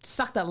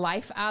suck the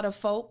life out of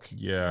folk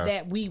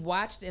that we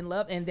watched and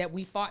loved and that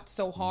we fought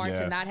so hard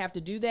to not have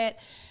to do that,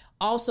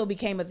 also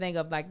became a thing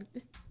of like,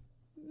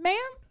 ma'am?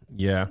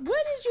 Yeah.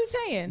 What is you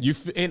saying?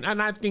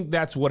 And I think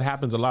that's what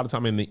happens a lot of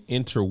time in the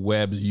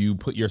interwebs. You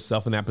put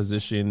yourself in that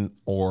position,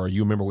 or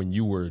you remember when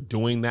you were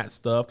doing that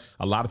stuff.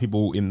 A lot of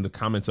people in the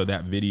comments of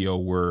that video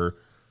were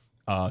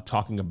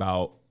talking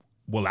about,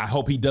 well, I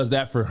hope he does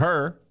that for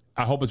her.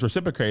 I hope it's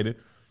reciprocated.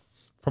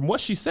 From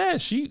what she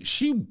said,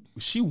 she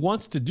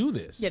wants to do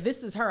this. Yeah,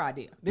 this is her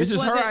idea. This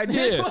is her idea.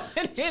 This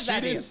wasn't his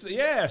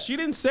idea. She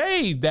didn't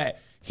say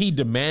that he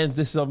demands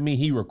this of me.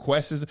 He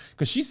requests this.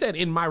 Because she said,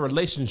 in my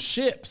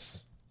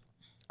relationships,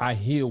 I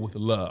heal with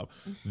love.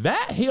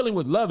 That healing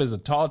with love is a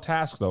tall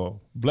task, though.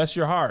 Bless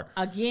your heart.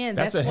 Again,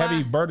 that's a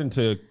heavy burden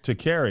to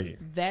carry.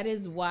 That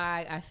is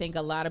why I think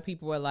a lot of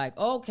people are like,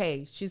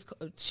 okay, she's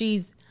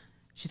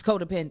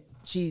codependent.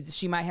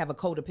 She might have a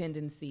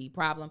codependency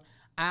problem.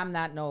 I'm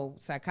not no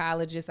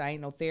psychologist. I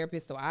ain't no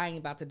therapist, so I ain't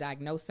about to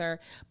diagnose her.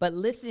 But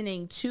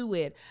listening to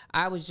it,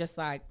 I was just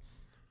like,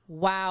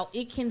 wow,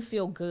 it can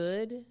feel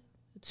good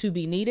to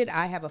be needed.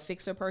 I have a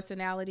fixer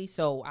personality,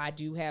 so I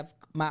do have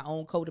my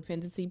own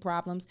codependency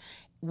problems.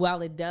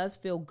 While it does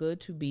feel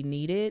good to be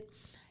needed,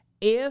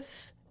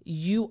 if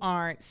you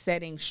aren't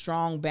setting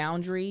strong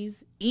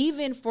boundaries,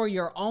 even for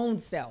your own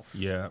self,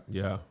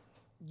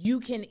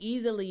 you can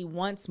easily,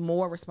 once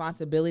more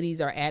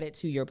responsibilities are added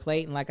to your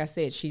plate, and like I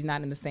said, she's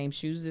not in the same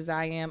shoes as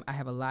I am. I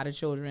have a lot of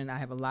children. I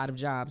have a lot of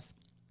jobs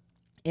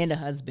and a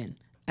husband,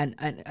 and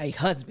a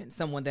husband,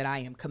 someone that I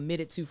am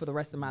committed to for the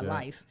rest of my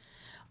life.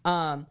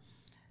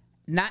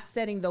 Not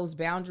setting those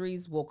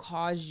boundaries will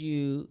cause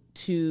you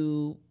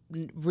to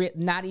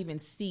not even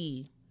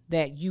see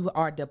that you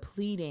are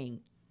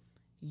depleting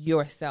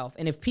yourself.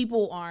 And if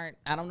people aren't,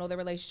 I don't know their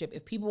relationship,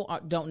 if people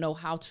don't know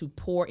how to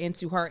pour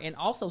into her and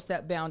also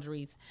set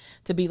boundaries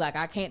to be like,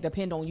 I can't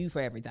depend on you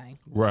for everything.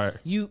 Right.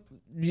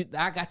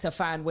 I got to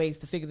find ways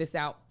to figure this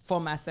out for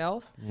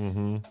myself.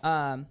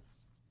 Mm-hmm.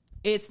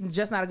 It's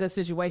just not a good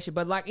situation.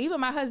 But like even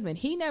my husband,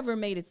 he never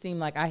made it seem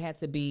like I had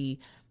to be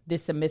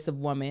this submissive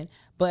woman.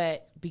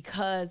 But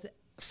because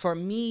for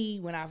me,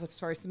 when I was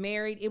first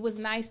married, it was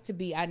nice to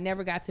be, I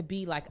never got to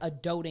be like a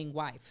doting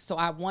wife. So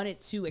I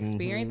wanted to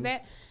experience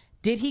that.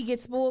 Did he get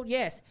spoiled?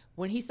 Yes.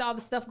 When he saw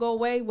the stuff go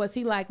away, was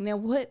he like, now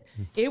what?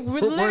 It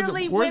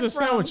literally where's went the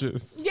from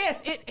sandwiches?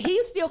 Yes,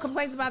 he still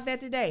complains about that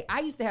today. I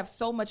used to have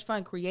so much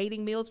fun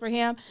creating meals for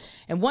him.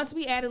 And once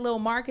we added little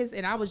markers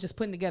and I was just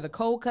putting together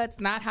cold cuts,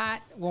 not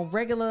hot, well,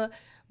 regular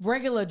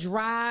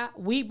dry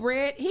wheat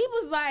bread, he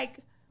was like,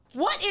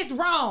 what is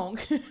wrong?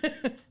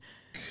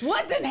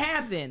 What didn't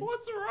happen?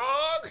 What's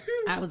wrong?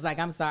 I was like,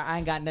 I'm sorry, I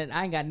ain't got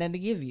nothing to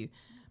give you.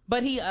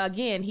 But he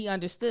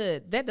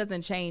understood that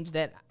doesn't change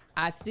that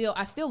I still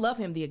love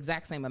him the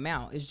exact same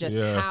amount. It's just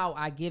how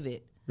I give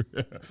it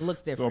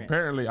looks different. So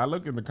apparently, I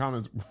look in the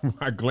comments,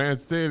 I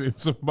glanced in, and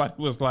somebody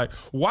was like,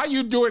 why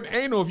you doing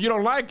anal if you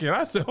don't like it?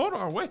 I said, hold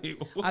on,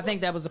 wait. I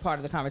think that was a part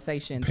of the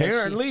conversation.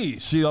 Apparently,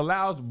 she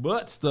allows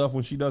butt stuff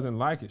when she doesn't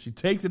like it. She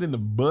takes it in the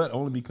butt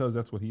only because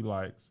that's what he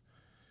likes.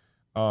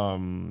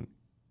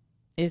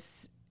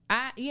 Butts.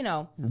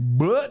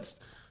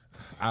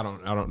 I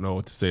don't know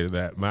what to say to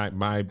that.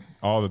 My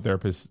all the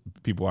therapist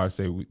people I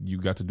say you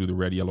got to do the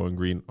red, yellow, and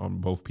green on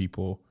both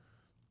people.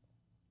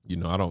 You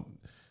know, I don't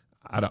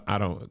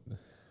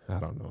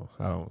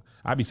know.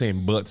 I be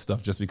saying butt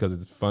stuff just because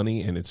it's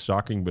funny and it's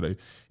shocking. But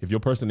if your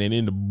person ain't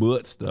into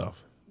butt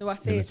stuff, no, I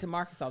say it to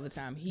Marcus all the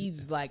time.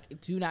 He's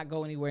like, do not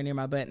go anywhere near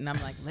my butt, and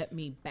I'm like, let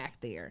me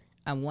back there.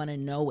 I want to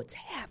know what's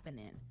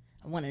happening.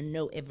 I want to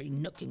know every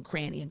nook and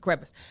cranny and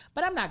crevice.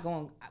 But I'm not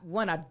going,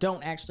 one, I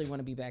don't actually want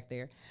to be back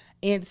there.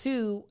 And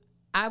two,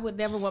 I would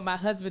never want my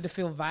husband to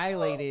feel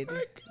violated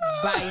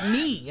by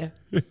me.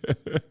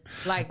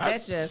 Like,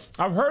 that's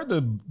I've heard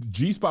the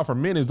G-spot for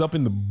men is up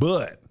in the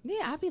butt.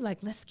 Yeah, I'd be like,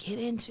 let's get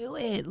into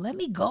it. Let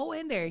me go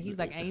in there. He's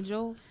like,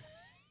 Angel,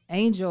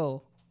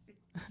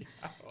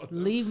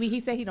 leave me. He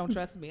said he don't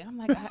trust me. I'm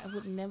like, I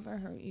would never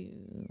hurt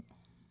you.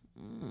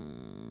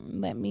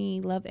 Let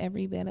me love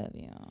every bit of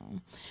you.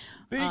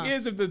 Thing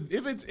is,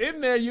 if it's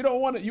in there, you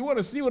don't want to. You want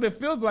to see what it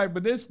feels like,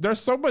 but there's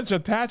so much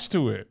attached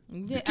to it.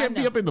 Yeah, You can't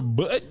be up in the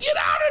butt. Get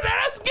out of there!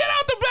 Let's get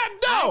out the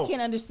back door. I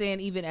can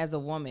understand even as a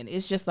woman.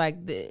 It's just like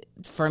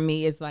for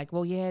me, it's like,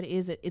 well, yeah, it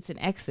is. It's an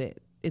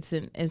exit. It's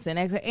an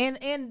exit.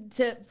 And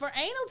for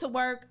anal to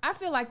work, I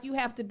feel like you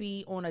have to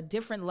be on a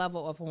different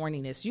level of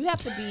horniness. You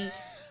have to be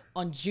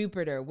on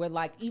Jupiter, where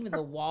like even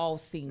the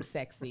walls seem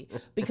sexy.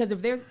 Because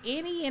if there's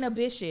any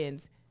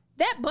inhibitions,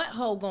 that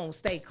butthole gonna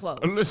stay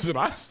closed. Listen,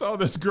 I saw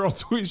this girl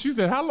tweet. She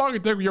said, "How long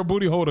it take your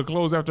booty hole to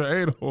close after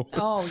anal?"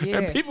 Oh yeah,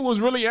 and people was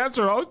really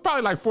answering. Oh, it's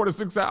probably like 4 to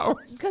 6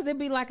 hours. Because it'd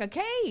be like a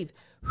cave.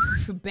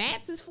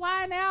 Bats is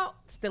flying out.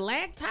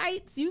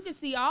 Stalactites. You can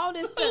see all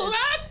this stuff.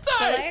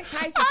 Stalactites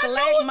and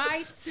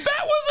stalagmites.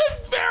 That was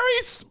a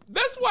very.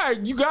 That's why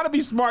you got to be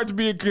smart to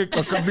be a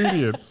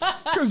comedian.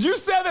 Because you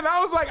said it,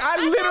 I was like, I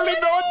literally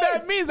know what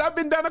that means. I've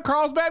been down to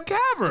Carlsbad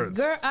Caverns.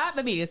 Girl,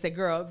 let me say,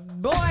 girl,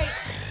 boy,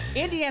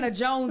 Indiana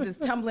Jones is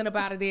tumbling up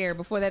out of there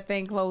before that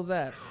thing close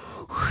up.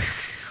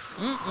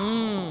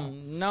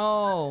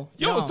 No.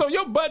 Yo, no. so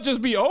your butt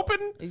just be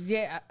open?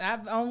 Yeah,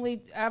 I've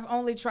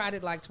only tried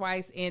it like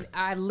twice, and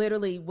I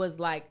literally was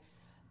like,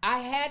 I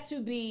had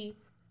to be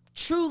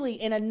truly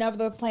in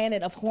another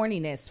planet of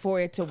horniness for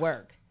it to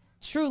work.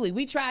 Truly,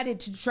 we tried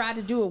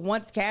to do it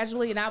once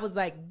casually, and I was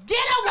like,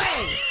 get away!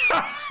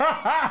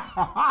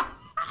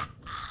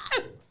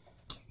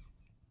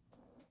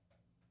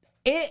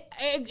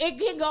 It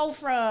can go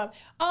from,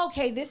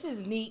 okay, this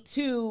is neat,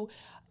 to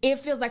it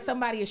feels like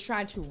somebody is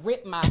trying to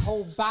rip my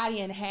whole body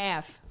in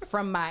half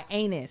from my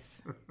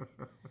anus.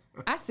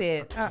 I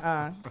said,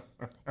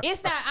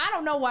 It's not, I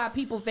don't know why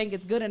people think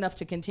it's good enough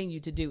to continue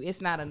to do.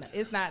 That's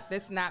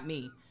not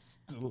me.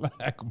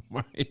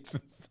 Stalagmites.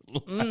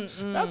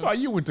 That's why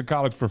you went to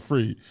college for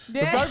free.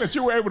 Yeah. The fact that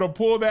you were able to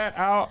pull that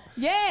out.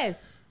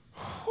 Yes.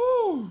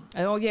 Whew.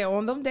 Oh yeah,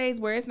 on them days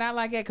where it's not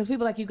like that, because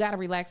people are like, you got to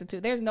relax it too.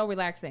 There's no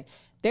relaxing.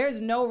 There's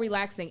no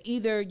relaxing.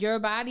 Either your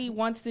body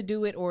wants to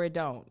do it or it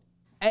don't.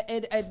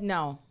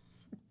 No.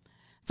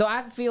 So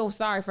I feel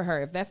sorry for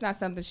her if that's not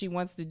something she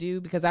wants to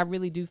do, because I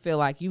really do feel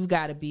like you've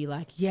got to be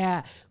like,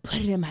 yeah,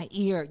 put it in my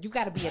ear. You've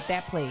got to be at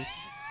that place.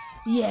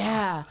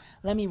 Yeah,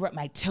 let me rub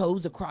my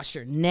toes across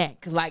your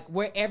neck. Like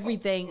where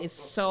everything is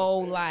so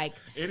like.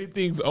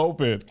 Anything's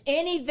open.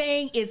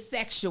 Anything is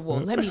sexual.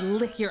 Let me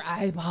lick your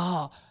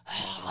eyeball.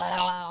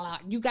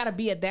 You got to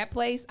be at that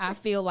place, I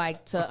feel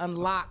like, to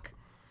unlock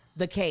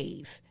the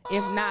cave.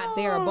 If not,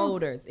 there are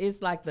boulders.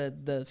 It's like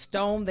the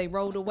stone they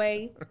rolled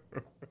away.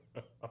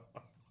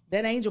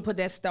 That angel put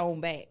that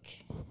stone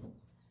back.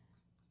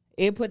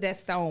 It put that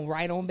stone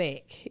right on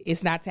back.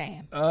 It's not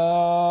time.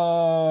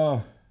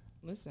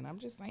 Listen, I'm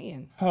just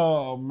saying.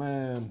 Oh,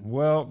 man.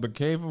 Well, the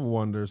Cave of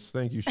Wonders.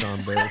 Thank you, Sean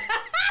Bay.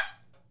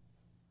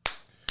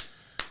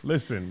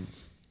 Listen,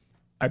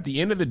 at the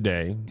end of the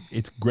day,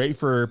 it's great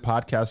for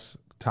podcast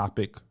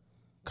topic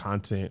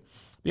content.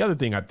 The other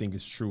thing I think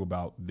is true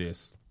about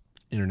this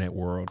internet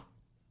world,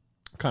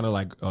 kind of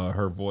like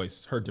her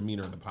voice, her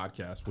demeanor in the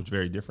podcast, which is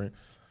very different.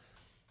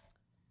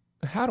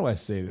 How do I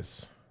say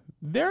this?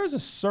 There's a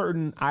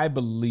certain, I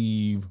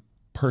believe,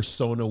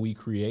 persona we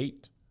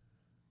create,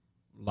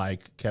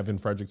 like Kevin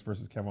Fredericks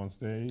versus Kev on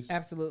Stage.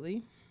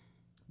 Absolutely.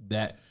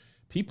 That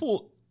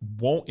people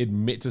won't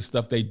admit to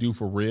stuff they do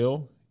for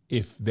real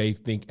if they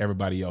think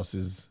everybody else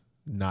is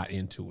not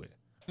into it.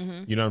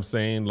 Mm-hmm. You know what I'm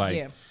saying?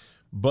 Like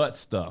butt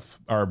stuff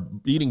or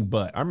eating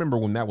butt. I remember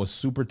when that was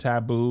super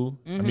taboo.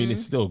 Mm-hmm. I mean,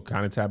 it's still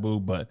kind of taboo,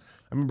 but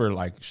I remember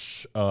like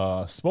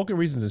Spoken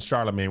Reasons and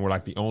Charlamagne were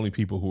like the only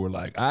people who were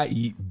like, I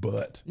eat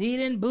butt.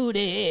 Eating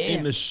booty.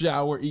 In the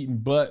shower, eating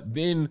butt.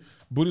 Then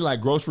Booty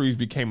Like Groceries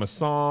became a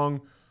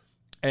song.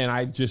 And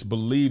I just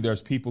believe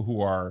there's people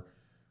who are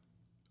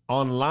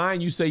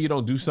online. You say you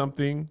don't do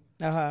something,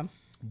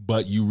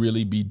 but you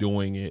really be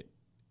doing it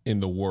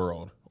in the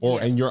world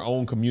or in your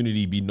own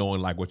community, be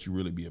knowing like what you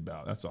really be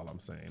about. That's all I'm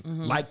saying.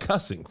 Mm-hmm. Like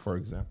cussing, for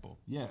example.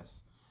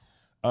 Yes.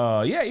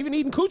 Even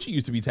eating coochie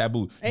used to be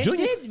taboo. It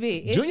did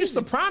be. Junior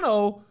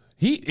Soprano,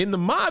 he in the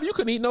mob, you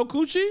couldn't eat no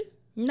coochie.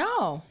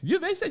 No.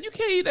 They said you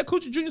can't eat that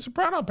coochie. Junior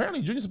Soprano.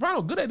 Apparently, Junior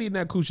Soprano good at eating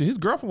that coochie. His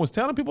girlfriend was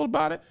telling people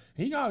about it.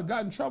 He got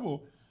in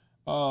trouble.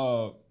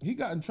 Almost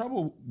got in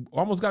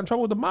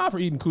trouble with the mob for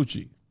eating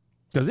coochie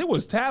because it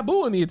was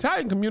taboo in the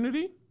Italian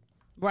community.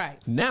 Right.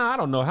 Now I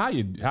don't know how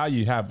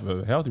you have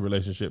a healthy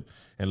relationship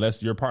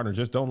unless your partner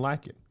just don't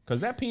like it, because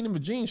that peanut and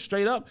vagine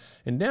straight up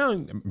and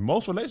down.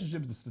 Most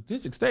relationships, the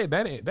statistics say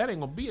that ain't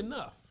gonna be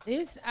enough.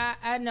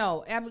 I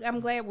know.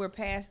 I'm glad we're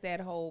past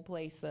that whole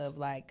place of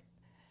like,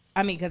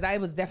 I mean, because it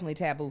was definitely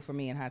taboo for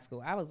me in high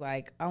school. I was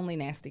like, only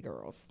nasty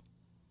girls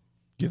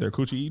Get their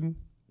coochie eaten.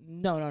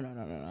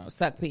 No.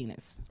 Suck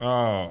penis.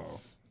 Oh.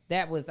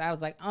 I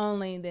was like,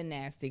 only the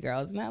nasty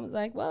girls. And I was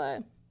like,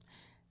 well,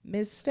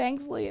 Miss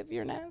Tanksley, if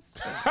you're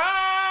nasty.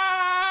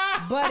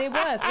 But it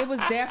was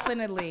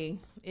definitely,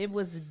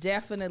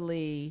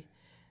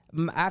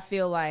 I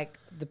feel like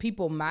the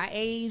people my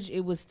age,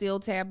 it was still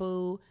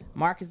taboo.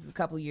 Marcus is a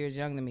couple years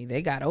younger than me.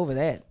 They got over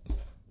that.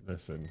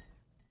 Listen,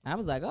 I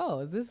was like, oh,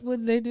 is this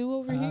what they do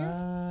over here?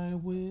 I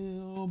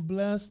will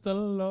bless the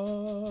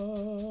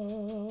Lord.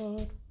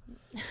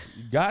 You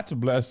got to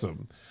bless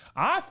him.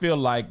 I feel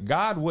like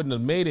God wouldn't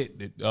have made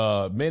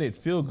it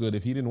feel good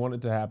if he didn't want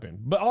it to happen.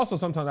 But also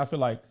sometimes I feel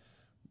like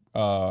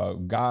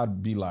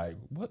God be like,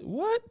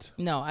 what?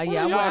 No, What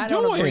yeah, are well, I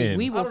don't y'all agree. doing?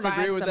 We will I don't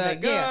find agree with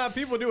something. that. Yeah,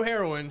 People do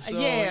heroin. So,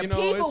 yeah, you know,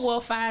 people it's-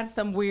 will find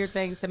some weird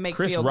things to make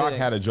Chris feel Rock good.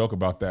 had a joke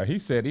about that. He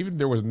said even if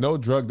there was no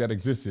drug that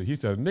existed, he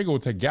said a nigga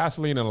would take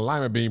gasoline and a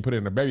lima bean, put it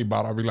in a baby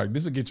bottle. I'd be like,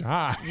 this will get you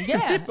high.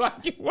 Yeah.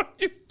 Like, what are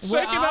you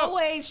We're shaking up?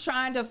 always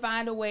trying to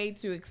find a way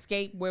to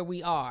escape where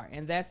we are,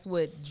 and that's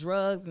what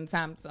drugs and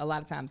a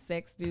lot of times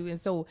sex do. And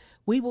so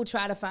we will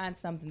try to find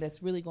something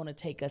that's really going to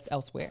take us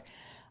elsewhere.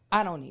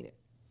 I don't need it.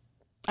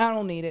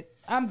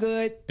 I'm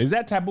good. Is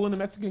that taboo in the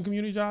Mexican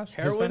community, Josh?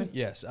 Heroin? Hispanic?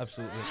 Yes,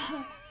 absolutely.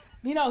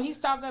 You know, he's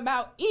talking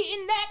about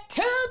eating that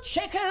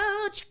coochie.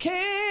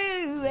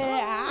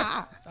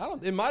 I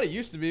don't. It might have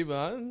used to be,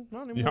 but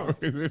not anymore.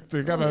 Yeah,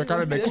 they got a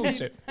kind of They cool be,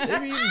 shit. they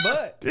be eating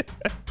butt.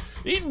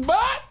 Eating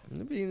butt?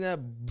 They be eating that.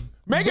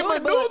 Making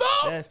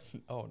menudo?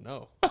 Oh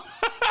no.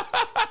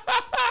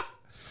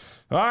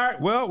 All right.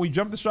 Well, we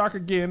jumped the shark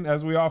again,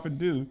 as we often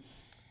do.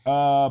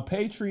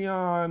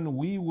 Patreon,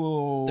 we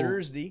will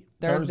Thursday.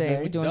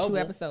 We're doing Double. 2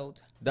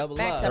 episodes. Double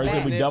Back up. to Thursday,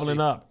 back. we doubling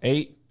up.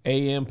 8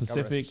 a.m. God rest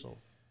Pacific his soul.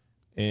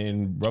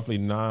 and roughly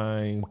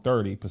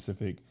 9:30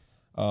 Pacific.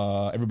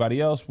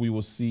 Everybody else, we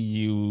will see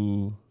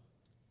you.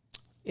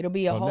 It'll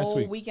be a next whole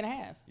week. week and a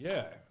half.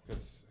 Yeah,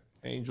 because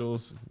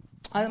Angels.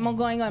 I'm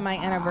going on my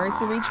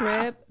anniversary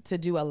trip to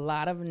do a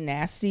lot of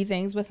nasty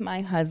things with my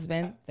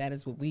husband. That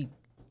is what we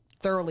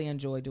thoroughly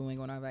enjoy doing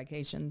on our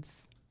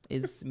vacations,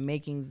 is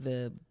making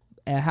the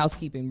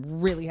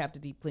housekeeping really have to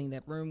deep clean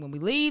that room when we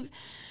leave.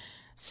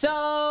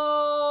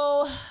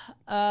 So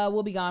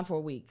we'll be gone for a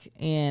week,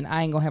 and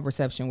I ain't gonna have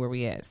reception where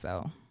we at.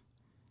 So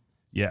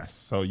Yes,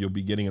 so you'll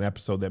be getting an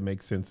episode that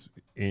makes sense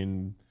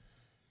in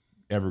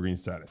evergreen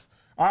status.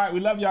 All right, we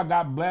love y'all.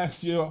 God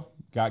bless you.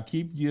 God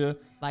keep you.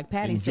 like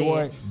Patty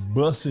Enjoy said,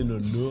 busting a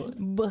nut.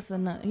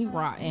 busting up, he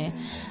rotten.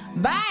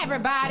 Bye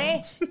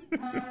everybody.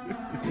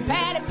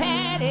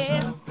 Patty.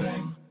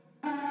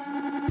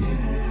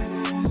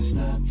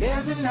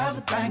 Here's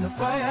another banger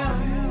for ya.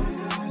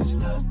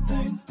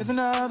 Here's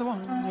another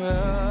one.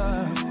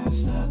 Yeah.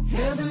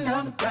 Here's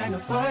another banger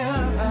for ya.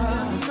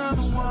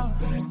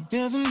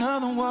 Here's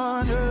another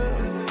one. Yeah.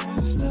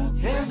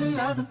 Here's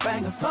another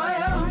banger for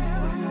ya.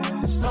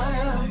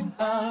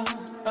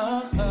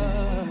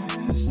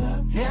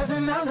 Here's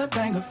another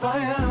banger for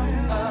ya.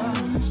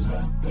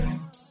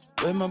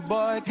 With my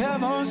boy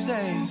Kev on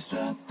stage.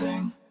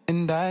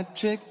 And that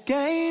chick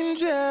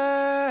Angel.